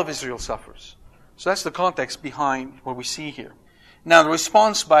 all of Israel suffers. So that's the context behind what we see here. Now, the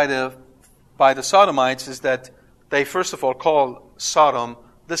response by the Sodomites is that they first of all call Sodom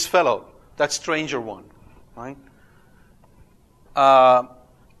this fellow, that stranger one, right?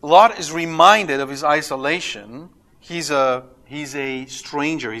 Lot is reminded of his isolation. He's a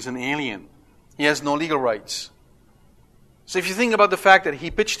stranger. He's an alien. He has no legal rights. So if you think about the fact that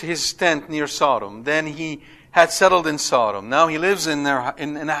he pitched his tent near Sodom, then he had settled in Sodom. Now he lives in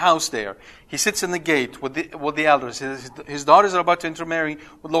a house there. He sits in the gate with the elders. His daughters are about to intermarry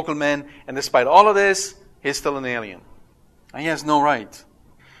with local men, and despite all of this, he's still an alien. And he has no right.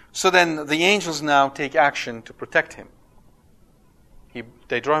 So then the angels now take action to protect him.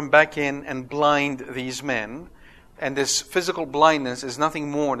 They draw him back in and blind these men. And this physical blindness is nothing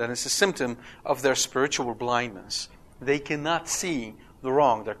more than it's a symptom of their spiritual blindness. They cannot see the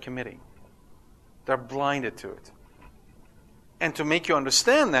wrong they're committing. They're blinded to it. And to make you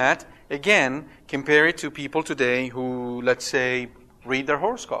understand that, again, compare it to people today who, let's say, read their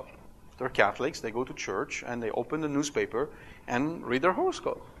horoscope. They're Catholics, they go to church, and they open the newspaper and read their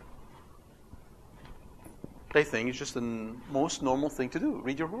horoscope. They think it's just the most normal thing to do,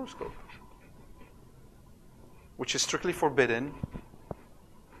 read your horoscope. Which is strictly forbidden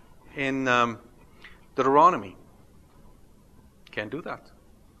in Deuteronomy. Can't do that.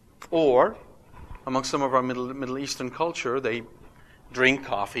 Or, among some of our Middle Eastern culture, they drink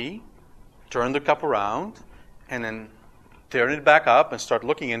coffee, turn the cup around, and then turn it back up and start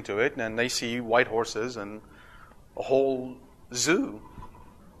looking into it, and they see white horses and a whole zoo,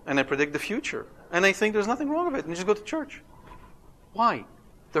 and they predict the future. And they think there's nothing wrong with it, and just go to church. Why?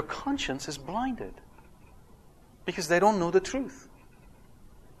 Their conscience is blinded. Because they don't know the truth.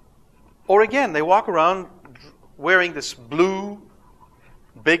 Or again, they walk around wearing this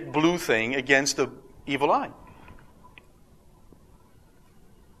big blue thing against the evil eye.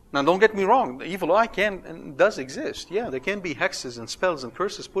 Now don't get me wrong, the evil eye can and does exist. Yeah, there can be hexes and spells and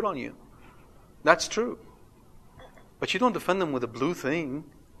curses put on you. That's true. But you don't defend them with a blue thing.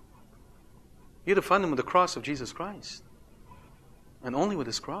 You defend them with the cross of Jesus Christ. And only with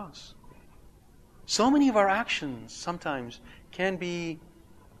His cross. So many of our actions sometimes can be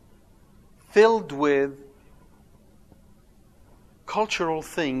filled with cultural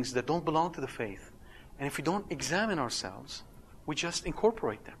things that don't belong to the faith. And if we don't examine ourselves, we just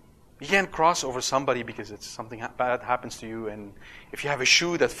incorporate them. You can't cross over somebody because it's something bad happens to you. And if you have a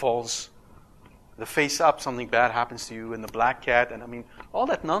shoe that falls the face up, something bad happens to you. And the black cat, and all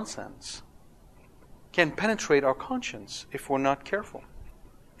that nonsense can penetrate our conscience if we're not careful.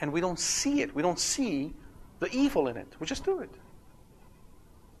 And we don't see it. We don't see the evil in it. We just do it.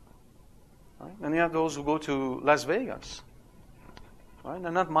 Right? And you have those who go to Las Vegas. Right?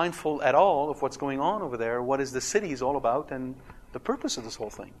 They're not mindful at all of what's going on over there, what is the city is all about, and the purpose of this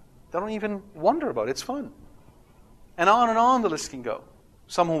whole thing. They don't even wonder about it. It's fun. And on the list can go.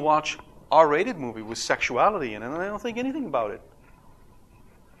 Some who watch R-rated movie with sexuality in it, and they don't think anything about it.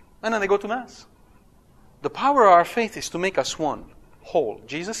 And then they go to Mass. The power of our faith is to make us one. Whole.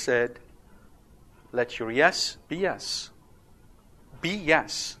 Jesus said, let your yes be yes. Be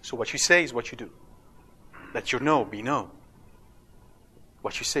yes. So what you say is what you do. Let your no be no.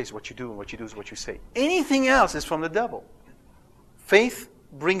 What you say is what you do, and what you do is what you say. Anything else is from the devil. Faith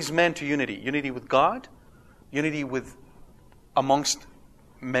brings men to unity. Unity with God, unity with amongst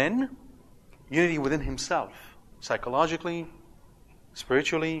men, unity within himself. Psychologically,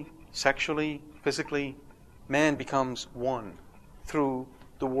 spiritually, sexually, physically, man becomes one through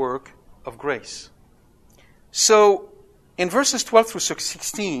the work of grace. So, in verses 12 through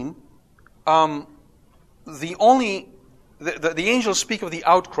 16, the angels speak of the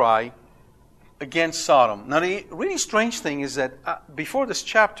outcry against Sodom. Now, the really strange thing is that before this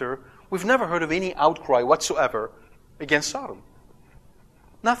chapter, we've never heard of any outcry whatsoever against Sodom.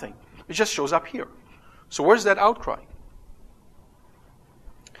 Nothing. It just shows up here. So where's that outcry?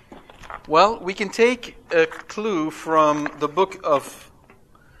 Well, we can take a clue from the book of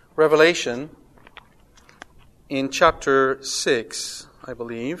Revelation in chapter 6, I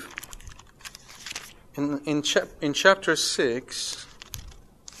believe. In chapter 6,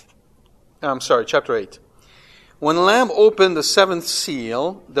 chapter 8. When the Lamb opened the seventh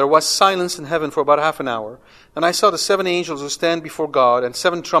seal, there was silence in heaven for about half an hour. And I saw the 7 angels who stand before God, and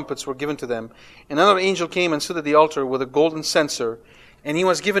 7 trumpets were given to them. And another angel came and stood at the altar with a golden censer, and he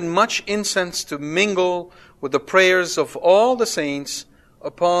was given much incense to mingle with the prayers of all the saints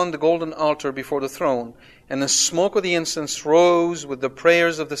upon the golden altar before the throne. And the smoke of the incense rose with the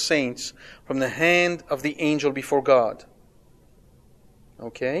prayers of the saints from the hand of the angel before God.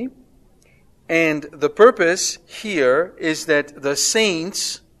 Okay? And the purpose here is that the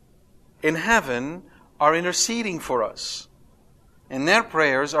saints in heaven are interceding for us. And their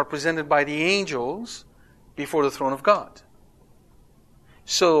prayers are presented by the angels before the throne of God.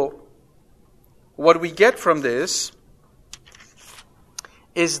 So, what we get from this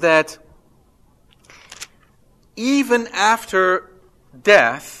is that even after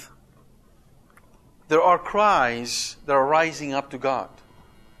death, there are cries that are rising up to God.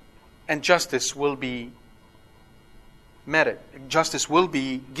 And justice will be meted. Justice will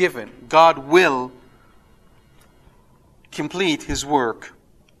be given. God will complete His work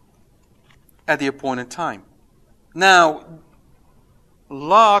at the appointed time. Now,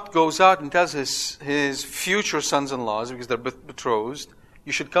 Lot goes out and tells his future sons-in-laws, because they're betrothed,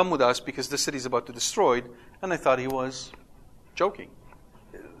 you should come with us because the city is about to be destroyed. And I thought he was joking.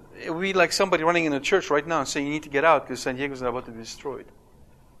 It would be like somebody running in a church right now and saying you need to get out because San Diego is about to be destroyed.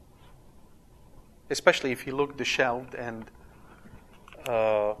 Especially if he looked disheveled and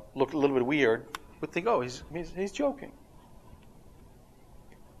looked a little bit weird, would think, oh, he's joking.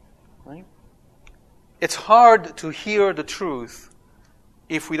 Right? It's hard to hear the truth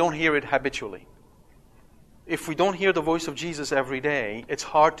if we don't hear it habitually. If we don't hear the voice of Jesus every day, it's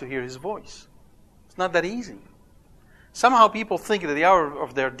hard to hear His voice. It's not that easy. Somehow people think at the hour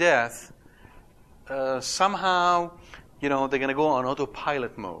of their death, somehow, they're going to go on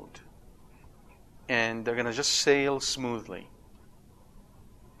autopilot mode. And they're going to just sail smoothly.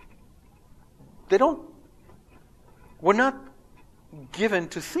 We're not given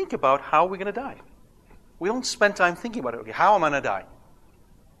to think about how we're going to die. We don't spend time thinking about it. Okay, how am I going to die?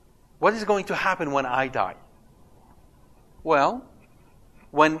 What is going to happen when I die? Well,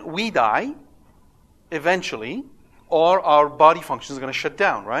 when we die, eventually, all our body functions are going to shut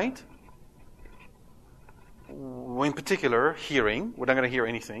down, right? In particular, hearing. We're not going to hear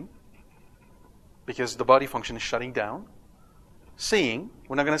anything because the body function is shutting down. Seeing,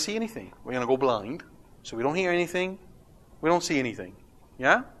 we're not going to see anything. We're going to go blind. So we don't hear anything. We don't see anything.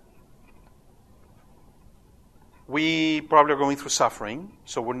 Yeah? We probably are going through suffering,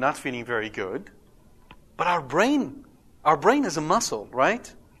 so we're not feeling very good. But our brain is a muscle,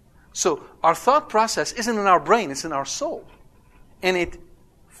 right? So our thought process isn't in our brain, it's in our soul. And it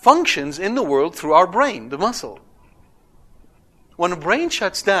functions in the world through our brain, the muscle. When the brain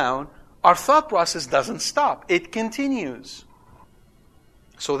shuts down, our thought process doesn't stop. It continues.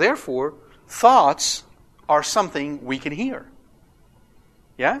 So therefore, thoughts are something we can hear.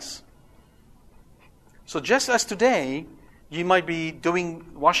 Yes? So just as today, you might be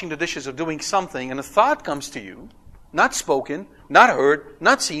washing the dishes or doing something, and a thought comes to you, not spoken, not heard,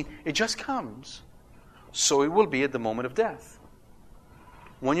 not seen, it just comes. So it will be at the moment of death.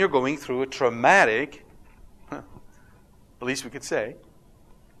 When you're going through a traumatic, at least we could say,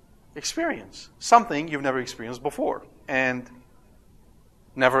 experience. Something you've never experienced before. And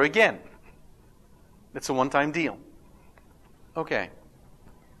never again. It's a one-time deal. Okay.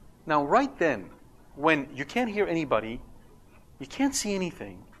 Now right then, when you can't hear anybody, you can't see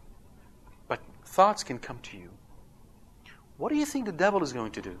anything, but thoughts can come to you. What do you think the devil is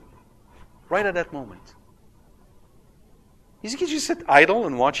going to do right at that moment? Is he going to just sit idle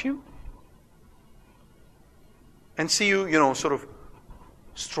and watch you? And see you, sort of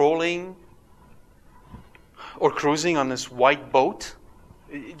strolling or cruising on this white boat?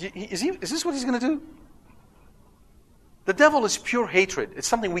 Is this what he's going to do? The devil is pure hatred. It's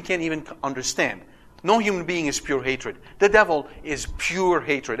something we can't even understand. No human being is pure hatred. The devil is pure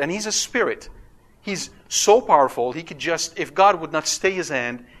hatred. And he's a spirit. He's so powerful, he could just, if God would not stay His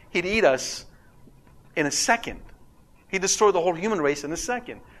hand, He'd eat us in a second. He'd destroy the whole human race in a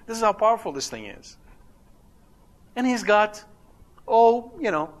second. This is how powerful this thing is. And he's got,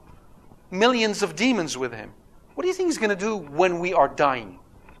 millions of demons with him. What do you think he's going to do when we are dying?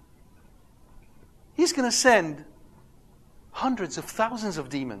 He's going to send hundreds of thousands of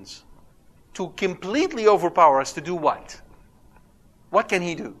demons to completely overpower us to do what? What can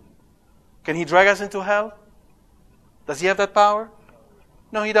he do? Can he drag us into hell? Does he have that power?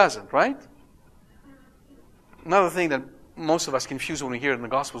 No, he doesn't, right? Another thing that most of us confuse when we hear it in the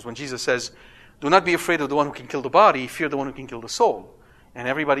Gospels, when Jesus says, do not be afraid of the one who can kill the body, fear the one who can kill the soul. And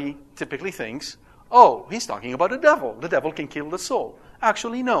everybody typically thinks, oh, he's talking about the devil. The devil can kill the soul.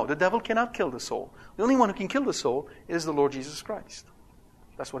 Actually, no, the devil cannot kill the soul. The only one who can kill the soul is the Lord Jesus Christ.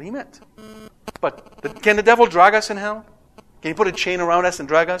 That's what he meant. But can the devil drag us in hell? Can he put a chain around us and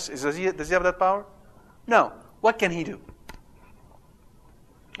drag us? Does he have that power? No. What can he do?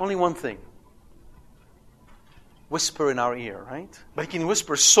 Only one thing. Whisper in our ear, right? But he can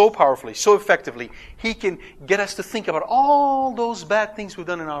whisper so powerfully, so effectively. He can get us to think about all those bad things we've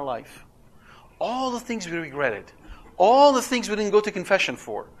done in our life. All the things we regretted. All the things we didn't go to confession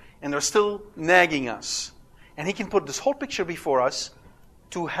for. And they're still nagging us. And he can put this whole picture before us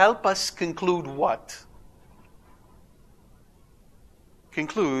to help us conclude what?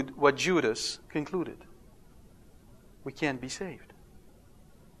 Conclude what Judas concluded. We can't be saved.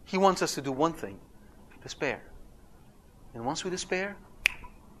 He wants us to do one thing. Despair. And once we despair,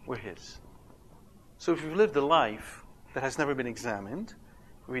 we're His. So if we've lived a life that has never been examined,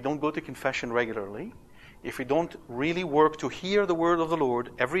 if we don't go to confession regularly, if we don't really work to hear the word of the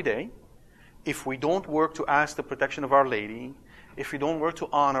Lord every day, if we don't work to ask the protection of Our Lady, if we don't work to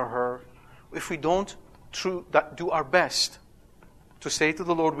honor her, if we don't do our best to say to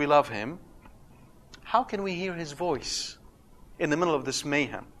the Lord we love Him, how can we hear His voice in the middle of this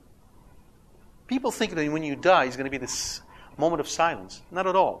mayhem? People think that when you die, it's going to be this moment of silence. Not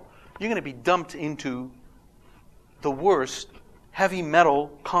at all. You're going to be dumped into the worst heavy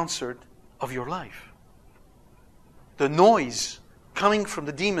metal concert of your life. The noise coming from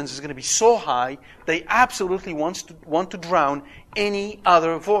the demons is going to be so high, they absolutely want to drown any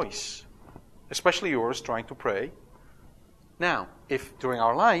other voice, especially yours trying to pray. Now, if during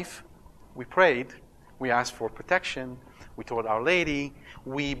our life we prayed, we asked for protection, we told Our Lady,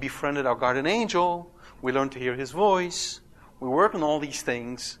 we befriended our guardian angel, we learned to hear His voice, we worked on all these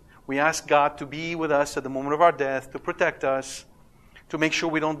things, we asked God to be with us at the moment of our death, to protect us, to make sure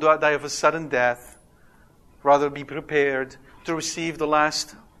we don't die of a sudden death, rather be prepared to receive the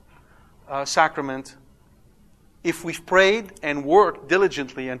last sacrament. If we've prayed and worked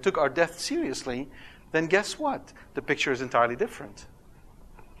diligently and took our death seriously, then guess what? The picture is entirely different.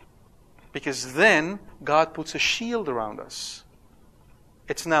 Because then God puts a shield around us.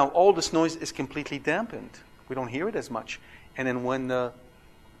 It's now all this noise is completely dampened. We don't hear it as much. And then when the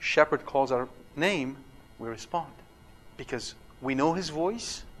shepherd calls our name, we respond. Because we know His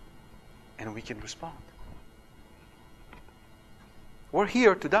voice and we can respond. We're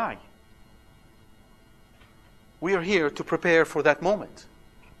here to die. We are here to prepare for that moment.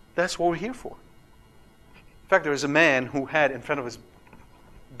 That's what we're here for. In fact, there is a man who had in front of his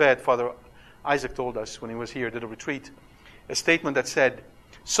bed, Father Isaac told us when he was here, did a retreat, a statement that said,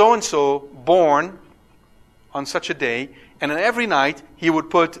 so-and-so born on such a day, and then every night he would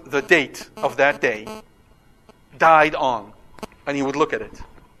put the date of that day, died on, and he would look at it.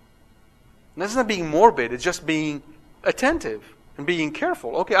 And that's not being morbid, it's just being attentive and being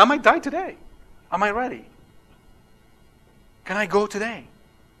careful. Okay, I might die today. Am I ready? Can I go today?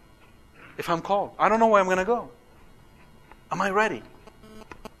 If I'm called. I don't know where I'm going to go. Am I ready?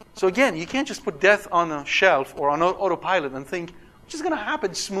 So again, you can't just put death on a shelf or on autopilot and think, it's just going to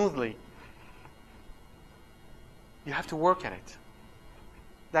happen smoothly. You have to work at it.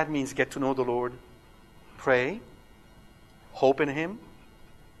 That means get to know the Lord. Pray. Hope in Him.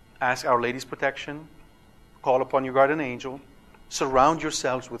 Ask Our Lady's protection. Call upon your guardian angel. Surround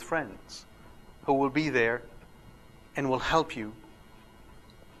yourselves with friends who will be there and will help you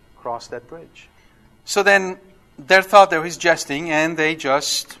cross that bridge. So then, they thought that he's jesting, and they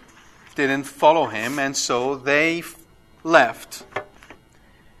just didn't follow him, and so they left.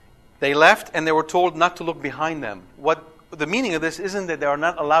 They left, and they were told not to look behind them. What the meaning of this isn't that they are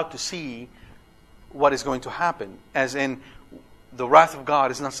not allowed to see what is going to happen, as in the wrath of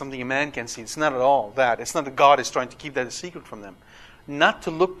God is not something a man can see. It's not at all that. It's not that God is trying to keep that a secret from them. Not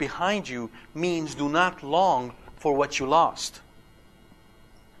to look behind you means do not long for what you lost.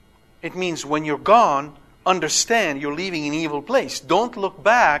 It means when you're gone, understand you're leaving an evil place. Don't look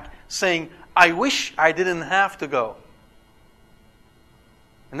back saying, I wish I didn't have to go.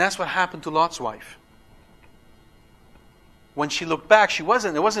 And that's what happened to Lot's wife. When she looked back, it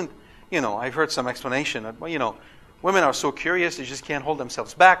wasn't, I've heard some explanation that, women are so curious, they just can't hold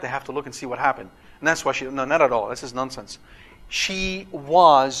themselves back. They have to look and see what happened. And that's why no, not at all. This is nonsense. She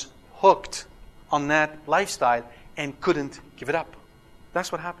was hooked on that lifestyle and couldn't give it up.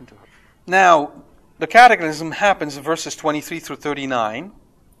 That's what happened to her. Now, the cataclysm happens in verses 23 through 39.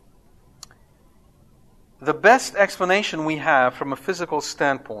 The best explanation we have from a physical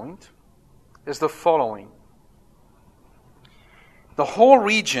standpoint is the following. The whole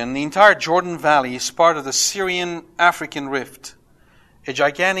region, the entire Jordan Valley, is part of the Syrian-African rift. a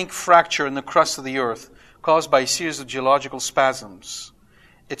gigantic fracture in the crust of the earth caused by a series of geological spasms.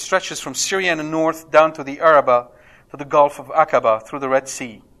 It stretches from Syria in the north down to the Araba, to the Gulf of Aqaba, through the Red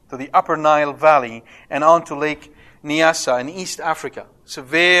Sea, to the Upper Nile Valley, and on to Lake Nyassa in East Africa. It's a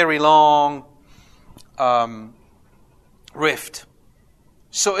very long rift.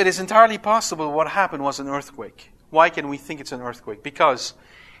 So it is entirely possible what happened was an earthquake. Why can we think it's an earthquake? Because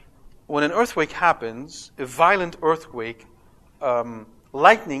when an earthquake happens, a violent earthquake,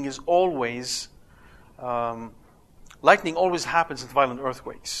 lightning always happens in violent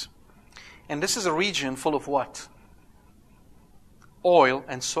earthquakes. And this is a region full of what? Oil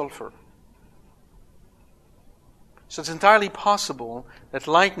and sulfur. So it's entirely possible that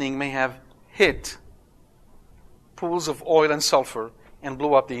lightning may have hit pools of oil and sulfur and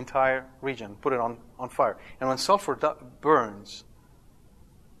blew up the entire region, put it on fire. And when sulfur burns,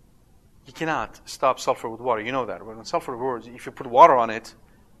 you cannot stop sulfur with water. You know that. When sulfur burns, if you put water on it,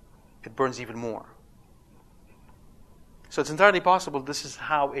 it burns even more. So it's entirely possible this is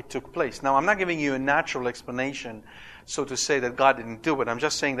how it took place. Now, I'm not giving you a natural explanation, so to say that God didn't do it. I'm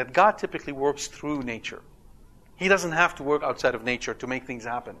just saying that God typically works through nature. He doesn't have to work outside of nature to make things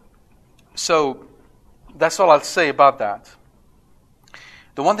happen. So that's all I'll say about that.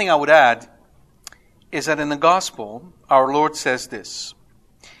 The one thing I would add is that in the gospel, our Lord says this.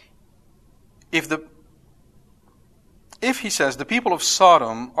 If he says the people of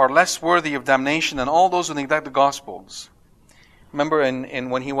Sodom are less worthy of damnation than all those who neglect the gospels. Remember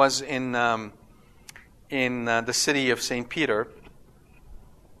when he was in the city of St. Peter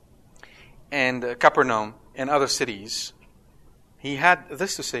and Capernaum and other cities, he had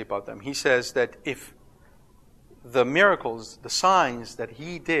this to say about them. He says that if the miracles, the signs that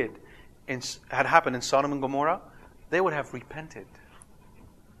he did had happened in Sodom and Gomorrah, they would have repented.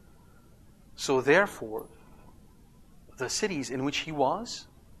 So therefore, the cities in which he was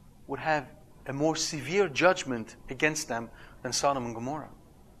would have a more severe judgment against them than Sodom and Gomorrah.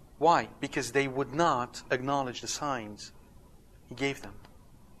 Why? Because they would not acknowledge the signs he gave them.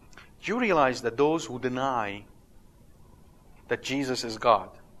 Do you realize that those who deny that Jesus is God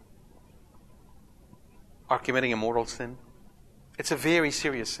are committing a mortal sin? It's a very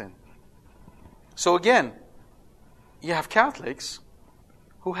serious sin. So again, you have Catholics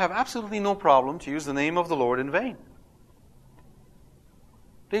who have absolutely no problem to use the name of the Lord in vain.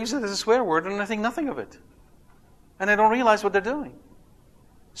 They use it as a swear word and I think nothing of it. And they don't realize what they're doing.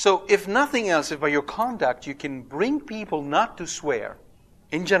 So if nothing else, if by your conduct you can bring people not to swear,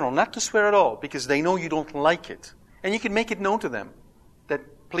 in general, not to swear at all, because they know you don't like it, and you can make it known to them that,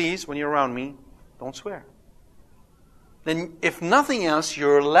 please, when you're around me, don't swear. Then if nothing else,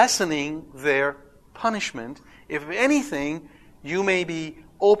 you're lessening their punishment. If anything, you may be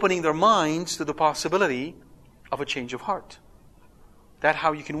opening their minds to the possibility of a change of heart. That's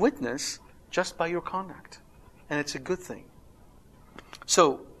how you can witness just by your conduct. And it's a good thing.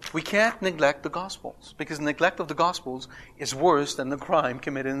 So, we can't neglect the Gospels, because neglect of the Gospels is worse than the crime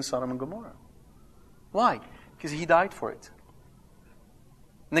committed in Sodom and Gomorrah. Why? Because he died for it.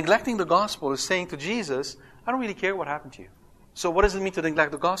 Neglecting the Gospel is saying to Jesus, I don't really care what happened to you. So what does it mean to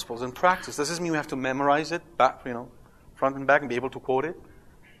neglect the Gospels in practice? Does this mean we have to memorize it, back, front and back, and be able to quote it?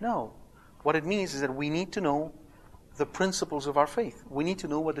 No. What it means is that we need to know the principles of our faith. We need to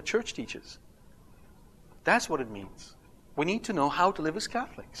know what the church teaches. That's what it means. We need to know how to live as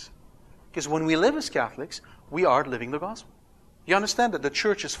Catholics. Because when we live as Catholics, we are living the gospel. You understand that the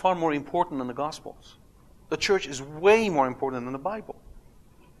church is far more important than the Gospels. The church is way more important than the Bible.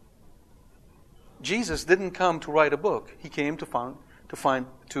 Jesus didn't come to write a book. He came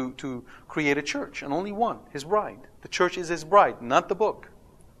to create a church, and only one, His bride. The church is His bride, not the book.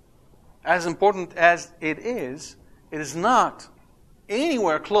 As important as it is not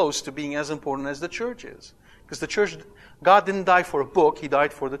anywhere close to being as important as the church is. Because the church, God didn't die for a book, He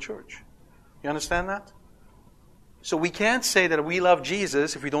died for the church. You understand that? So we can't say that we love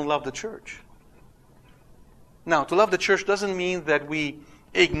Jesus if we don't love the church. Now, to love the church doesn't mean that we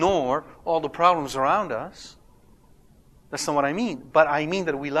ignore all the problems around us. That's not what I mean. But I mean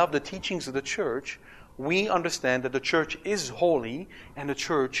that we love the teachings of the church. We understand that the church is holy and the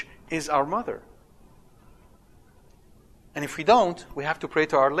church is our mother. And if we don't, we have to pray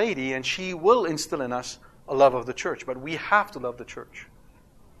to Our Lady and she will instill in us a love of the church. But we have to love the church.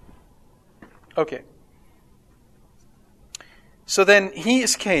 Okay. So then he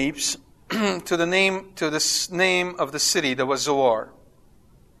escapes to the name of the city that was Zoar.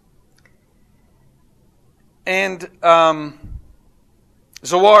 And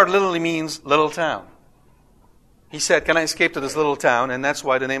Zoar literally means little town. He said, can I escape to this little town? And that's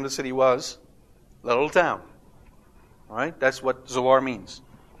why the name of the city was Little Town. All right? That's what Zoar means.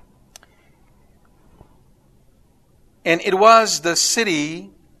 And it was the city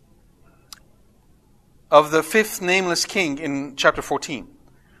of the fifth nameless king in chapter 14.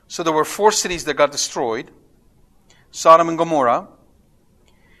 So there were 4 cities that got destroyed. Sodom and Gomorrah.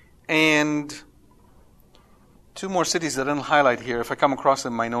 And 2 more cities that I didn't highlight here. If I come across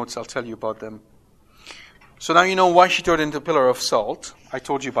them in my notes, I'll tell you about them. So now you know why she turned into a pillar of salt. I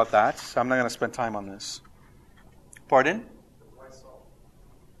told you about that, so I'm not going to spend time on this. Pardon? Why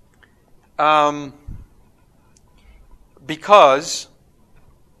salt? Because,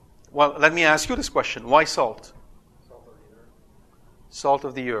 well, let me ask you this question. Why salt? Salt of the earth. Salt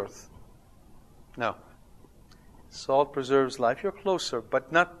of the earth. No. Salt preserves life. You're closer,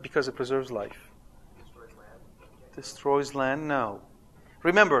 but not because it preserves life. Destroys land. Destroys land? No.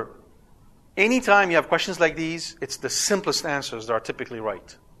 Remember, anytime you have questions like these, it's the simplest answers that are typically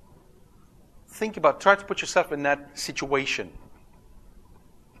right. Try to put yourself in that situation.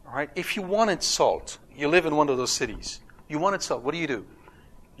 All right? If you wanted salt, you live in one of those cities. You wanted salt, what do?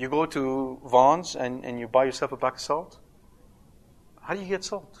 You go to Vaughn's and you buy yourself a pack of salt? How do you get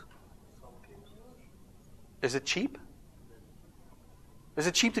salt? Is it cheap? Is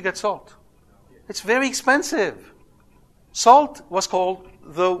it cheap to get salt? It's very expensive. Salt was called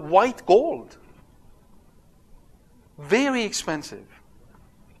the white gold. Very expensive.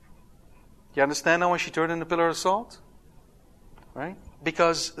 You understand now why she turned into a pillar of salt? Right?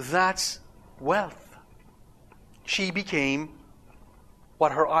 Because that's wealth. She became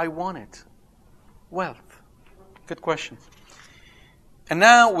what her eye wanted. Wealth. Good question. And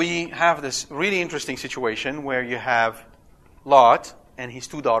now we have this really interesting situation where you have Lot and his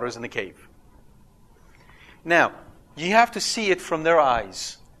 2 daughters in the cave. Now, you have to see it from their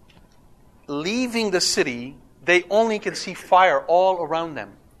eyes. Leaving the city, they only can see fire all around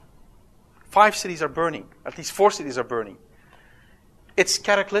them. 5 cities are burning. At least 4 cities are burning. It's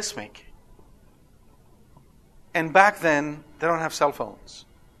cataclysmic. And back then, they don't have cell phones.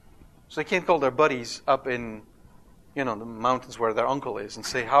 So they can't call their buddies up in, the mountains where their uncle is and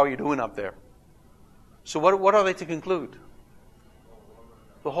say, how are you doing up there? So what are they to conclude?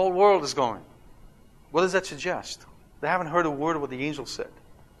 The whole world is going. What does that suggest? They haven't heard a word of what the angel said.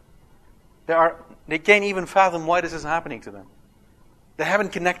 They can't even fathom why this is happening to them. They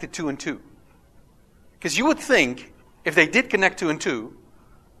haven't connected 2 and 2. Because you would think, if they did connect 2 and 2,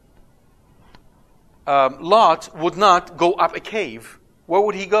 Lot would not go up a cave. Where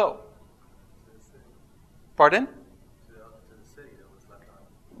would he go? Pardon? To the city that was left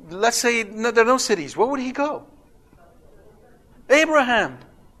on. Let's say there are no cities. Where would he go? Abraham.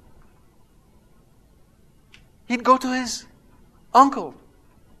 He'd go to his uncle.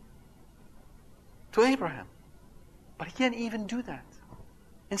 To Abraham. But he can't even do that.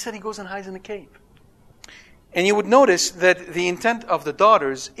 Instead, he goes and hides in a cave. And you would notice that the intent of the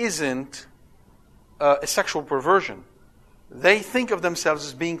daughters isn't a sexual perversion. They think of themselves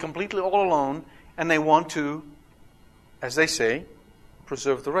as being completely all alone, and they want to, as they say,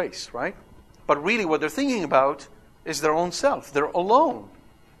 preserve the race, right? But really what they're thinking about is their own self. They're alone.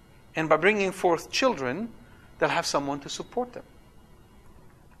 And by bringing forth children, they'll have someone to support them.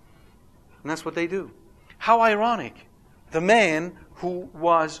 And that's what they do. How ironic. The man who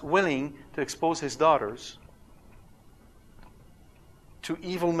was willing to expose his daughters to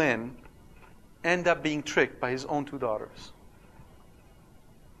evil men end up being tricked by his own 2 daughters.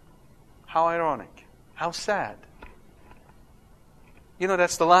 How ironic. How sad.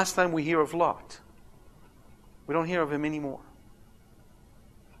 That's the last time we hear of Lot. We don't hear of him anymore.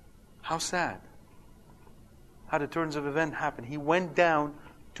 How sad. How the turns of event happen. He went down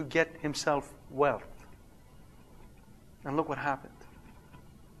to get himself wealth. And look what happened.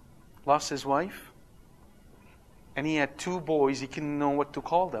 Lost his wife. And he had 2 boys. He didn't know what to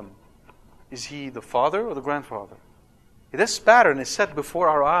call them. Is he the father or the grandfather? This pattern is set before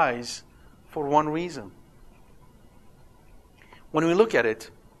our eyes for one reason. When we look at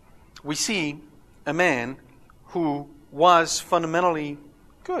it, we see a man who was fundamentally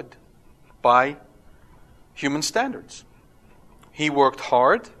good by human standards. He worked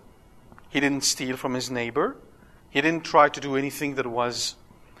hard. He didn't steal from his neighbor. He didn't try to do anything that was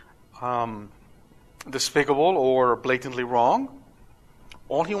despicable or blatantly wrong.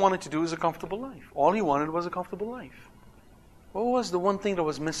 All he wanted to do is a comfortable life. All he wanted was a comfortable life. What was the one thing that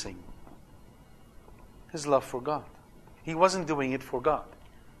was missing? His love for God. He wasn't doing it for God.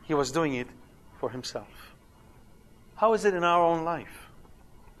 He was doing it for himself. How is it in our own life?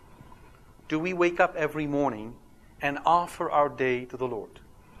 Do we wake up every morning and offer our day to the Lord?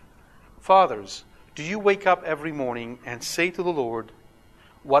 Fathers, do you wake up every morning and say to the Lord,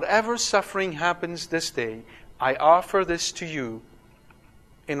 whatever suffering happens this day, I offer this to you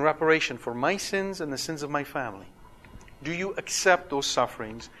in reparation for my sins and the sins of my family. Do you accept those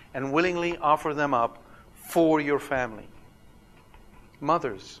sufferings and willingly offer them up for your family?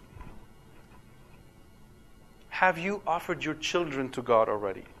 Mothers, have you offered your children to God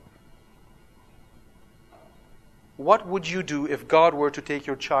already? What would you do if God were to take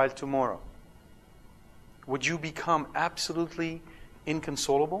your child tomorrow? Would you become absolutely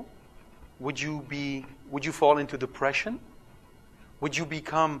inconsolable? Would you fall into depression? Would you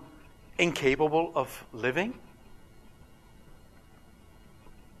become incapable of living?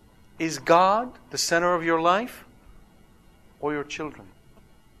 Is God the center of your life or your children?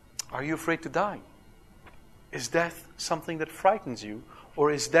 Are you afraid to die? Is death something that frightens you? Or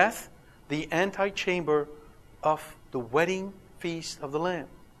is death the antechamber of the wedding feast of the Lamb?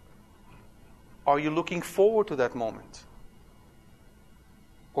 Are you looking forward to that moment?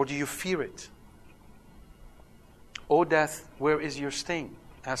 Or do you fear it? O death, where is your sting?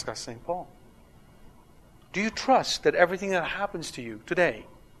 Ask us St. Paul. Do you trust that everything that happens to you today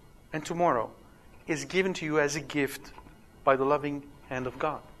and tomorrow is given to you as a gift by the loving hand of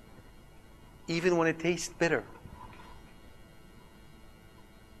God, even when it tastes bitter?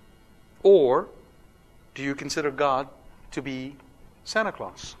 Or do you consider God to be Santa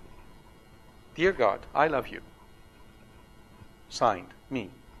Claus? Dear God, I love you. Signed, me.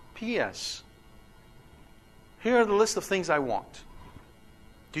 P.S. Here are the list of things I want.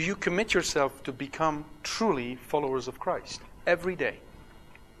 Do you commit yourself to become truly followers of Christ every day?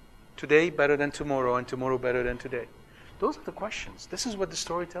 Today better than tomorrow, and tomorrow better than today. Those are the questions. This is what the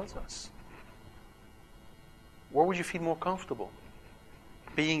story tells us. Where would you feel more comfortable?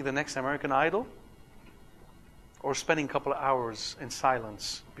 Being the next American Idol? Or spending a couple of hours in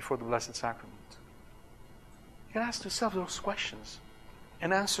silence before the Blessed Sacrament? You can ask yourself those questions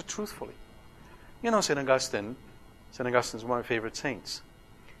and answer truthfully. You know, St. Augustine's one of my favorite saints.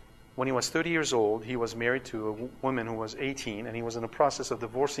 When he was 30 years old, he was married to a woman who was 18, and he was in the process of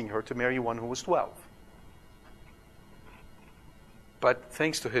divorcing her to marry one who was 12. But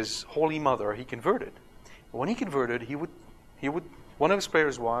thanks to his holy mother, he converted. When he converted, he would one of his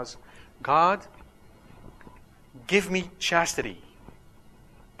prayers was, God, give me chastity,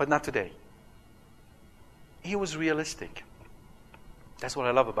 but not today. He was realistic. That's what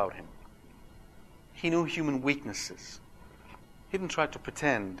I love about him. He knew human weaknesses. He didn't try to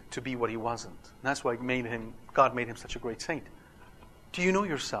pretend to be what he wasn't. And that's why God made him such a great saint. Do you know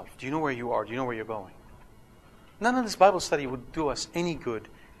yourself? Do you know where you are? Do you know where you're going? None of this Bible study would do us any good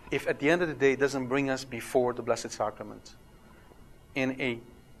if at the end of the day it doesn't bring us before the Blessed Sacrament in a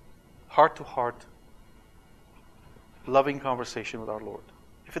heart-to-heart, loving conversation with our Lord.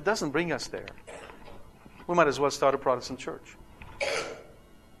 If it doesn't bring us there, we might as well start a Protestant church.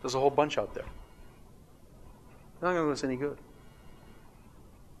 There's a whole bunch out there. It's not going to do us any good. Do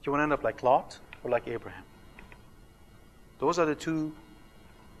you want to end up like Lot or like Abraham? Those are the two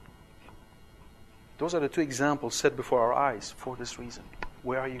examples set before our eyes for this reason.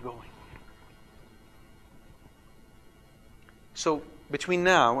 Where are you going? So, between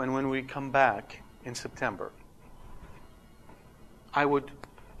now and when we come back in September, I would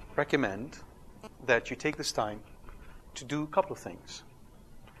recommend that you take this time to do a couple of things.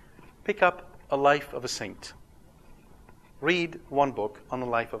 Pick up a life of a saint. Read one book on the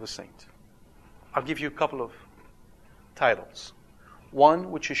life of a saint. I'll give you a couple of titles.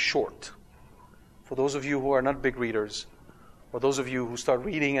 One which is short. For those of you who are not big readers, or those of you who start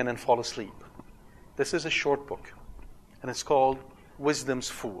reading and then fall asleep. This is a short book, and it's called Wisdom's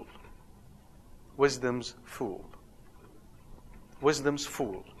Fool. Wisdom's Fool. Wisdom's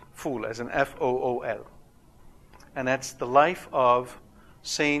Fool. Fool as in F-O-O-L. And that's the life of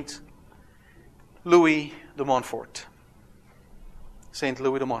Saint Louis de Montfort. Saint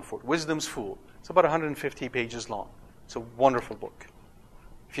Louis de Montfort. Wisdom's Fool. It's about 150 pages long. It's a wonderful book.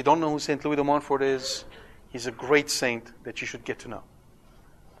 If you don't know who Saint Louis de Montfort is, he's a great saint that you should get to know.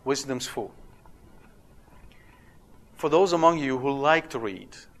 Wisdom's Fool. For those among you who like to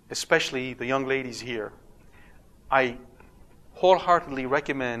read, especially the young ladies here, I wholeheartedly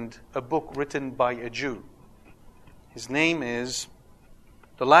recommend a book written by a Jew. His name is,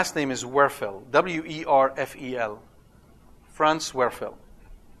 the last name is Werfel, W-E-R-F-E-L. Franz Werfel.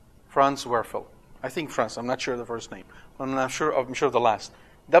 Franz Werfel. I think Franz, I'm not sure of the first name. I'm sure of the last.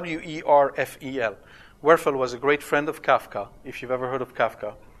 W-E-R-F-E-L. Werfel was a great friend of Kafka, if you've ever heard of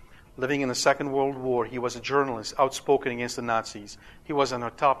Kafka. Living in the Second World War, he was a journalist, outspoken against the Nazis. He was on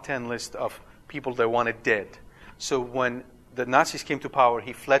a top 10 list of people they wanted dead. So when the Nazis came to power,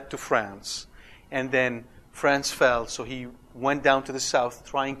 he fled to France. And then France fell, so he went down to the south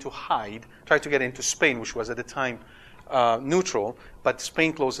trying to get into Spain, which was at the time neutral, but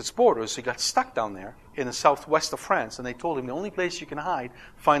Spain closed its borders, so he got stuck down there in the southwest of France, and they told him the only place you can hide,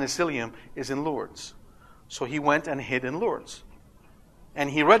 find asylum, is in Lourdes. So he went and hid in Lourdes. And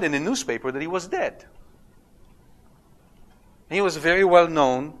he read in the newspaper that he was dead. And he was a very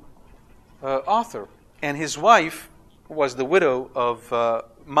well-known author. And his wife was the widow of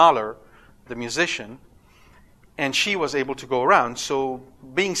Mahler, the musician, and she was able to go around. So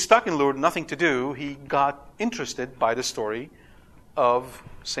being stuck in Lourdes, nothing to do, he got interested by the story of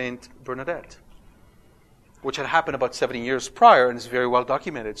Saint Bernadette, which had happened about 70 years prior and is very well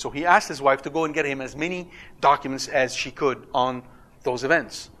documented. So he asked his wife to go and get him as many documents as she could on those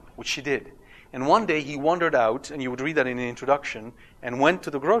events, which she did. And one day he wandered out, and you would read that in the introduction, and went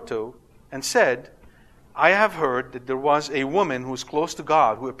to the grotto and said, I have heard that there was a woman who was close to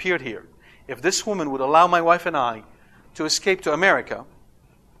God who appeared here. If this woman would allow my wife and I to escape to America,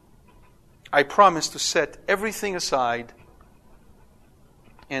 I promise to set everything aside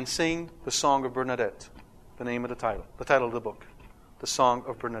and sing the Song of Bernadette, the name of the title of the book, The Song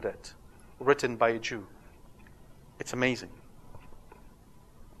of Bernadette, written by a Jew. It's amazing.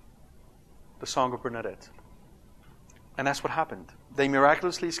 The Song of Bernadette. And that's what happened. They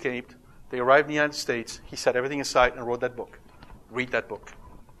miraculously escaped. They arrived in the United States. He set everything aside and wrote that book. Read that book.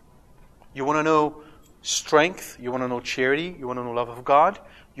 You want to know strength? You want to know charity? You want to know love of God?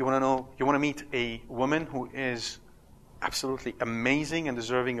 You want to meet a woman who is absolutely amazing and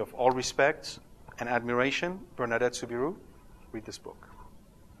deserving of all respect and admiration, Bernadette Soubirous? Read this book.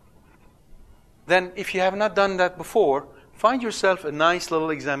 Then, if you have not done that before, find yourself a nice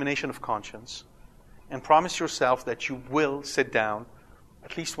little examination of conscience and promise yourself that you will sit down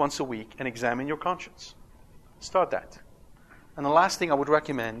at least once a week and examine your conscience. Start that. And the last thing I would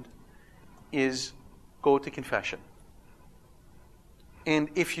recommend is go to confession. And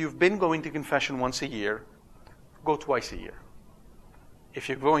if you've been going to confession once a year, go twice a year. If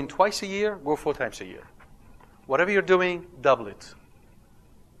you're going twice a year, go 4 times a year. Whatever you're doing, double it.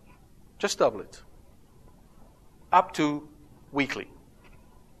 Just double it. Up to weekly.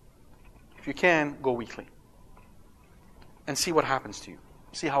 If you can, go weekly. And see what happens to you.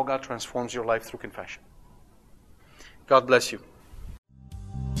 See how God transforms your life through confession. God bless you.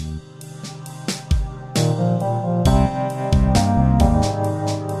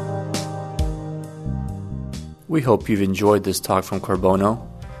 We hope you've enjoyed this talk from Carbono.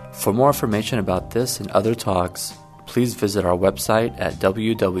 For more information about this and other talks, please visit our website at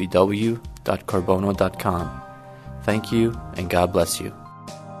www.carbono.com. Thank you, and God bless you.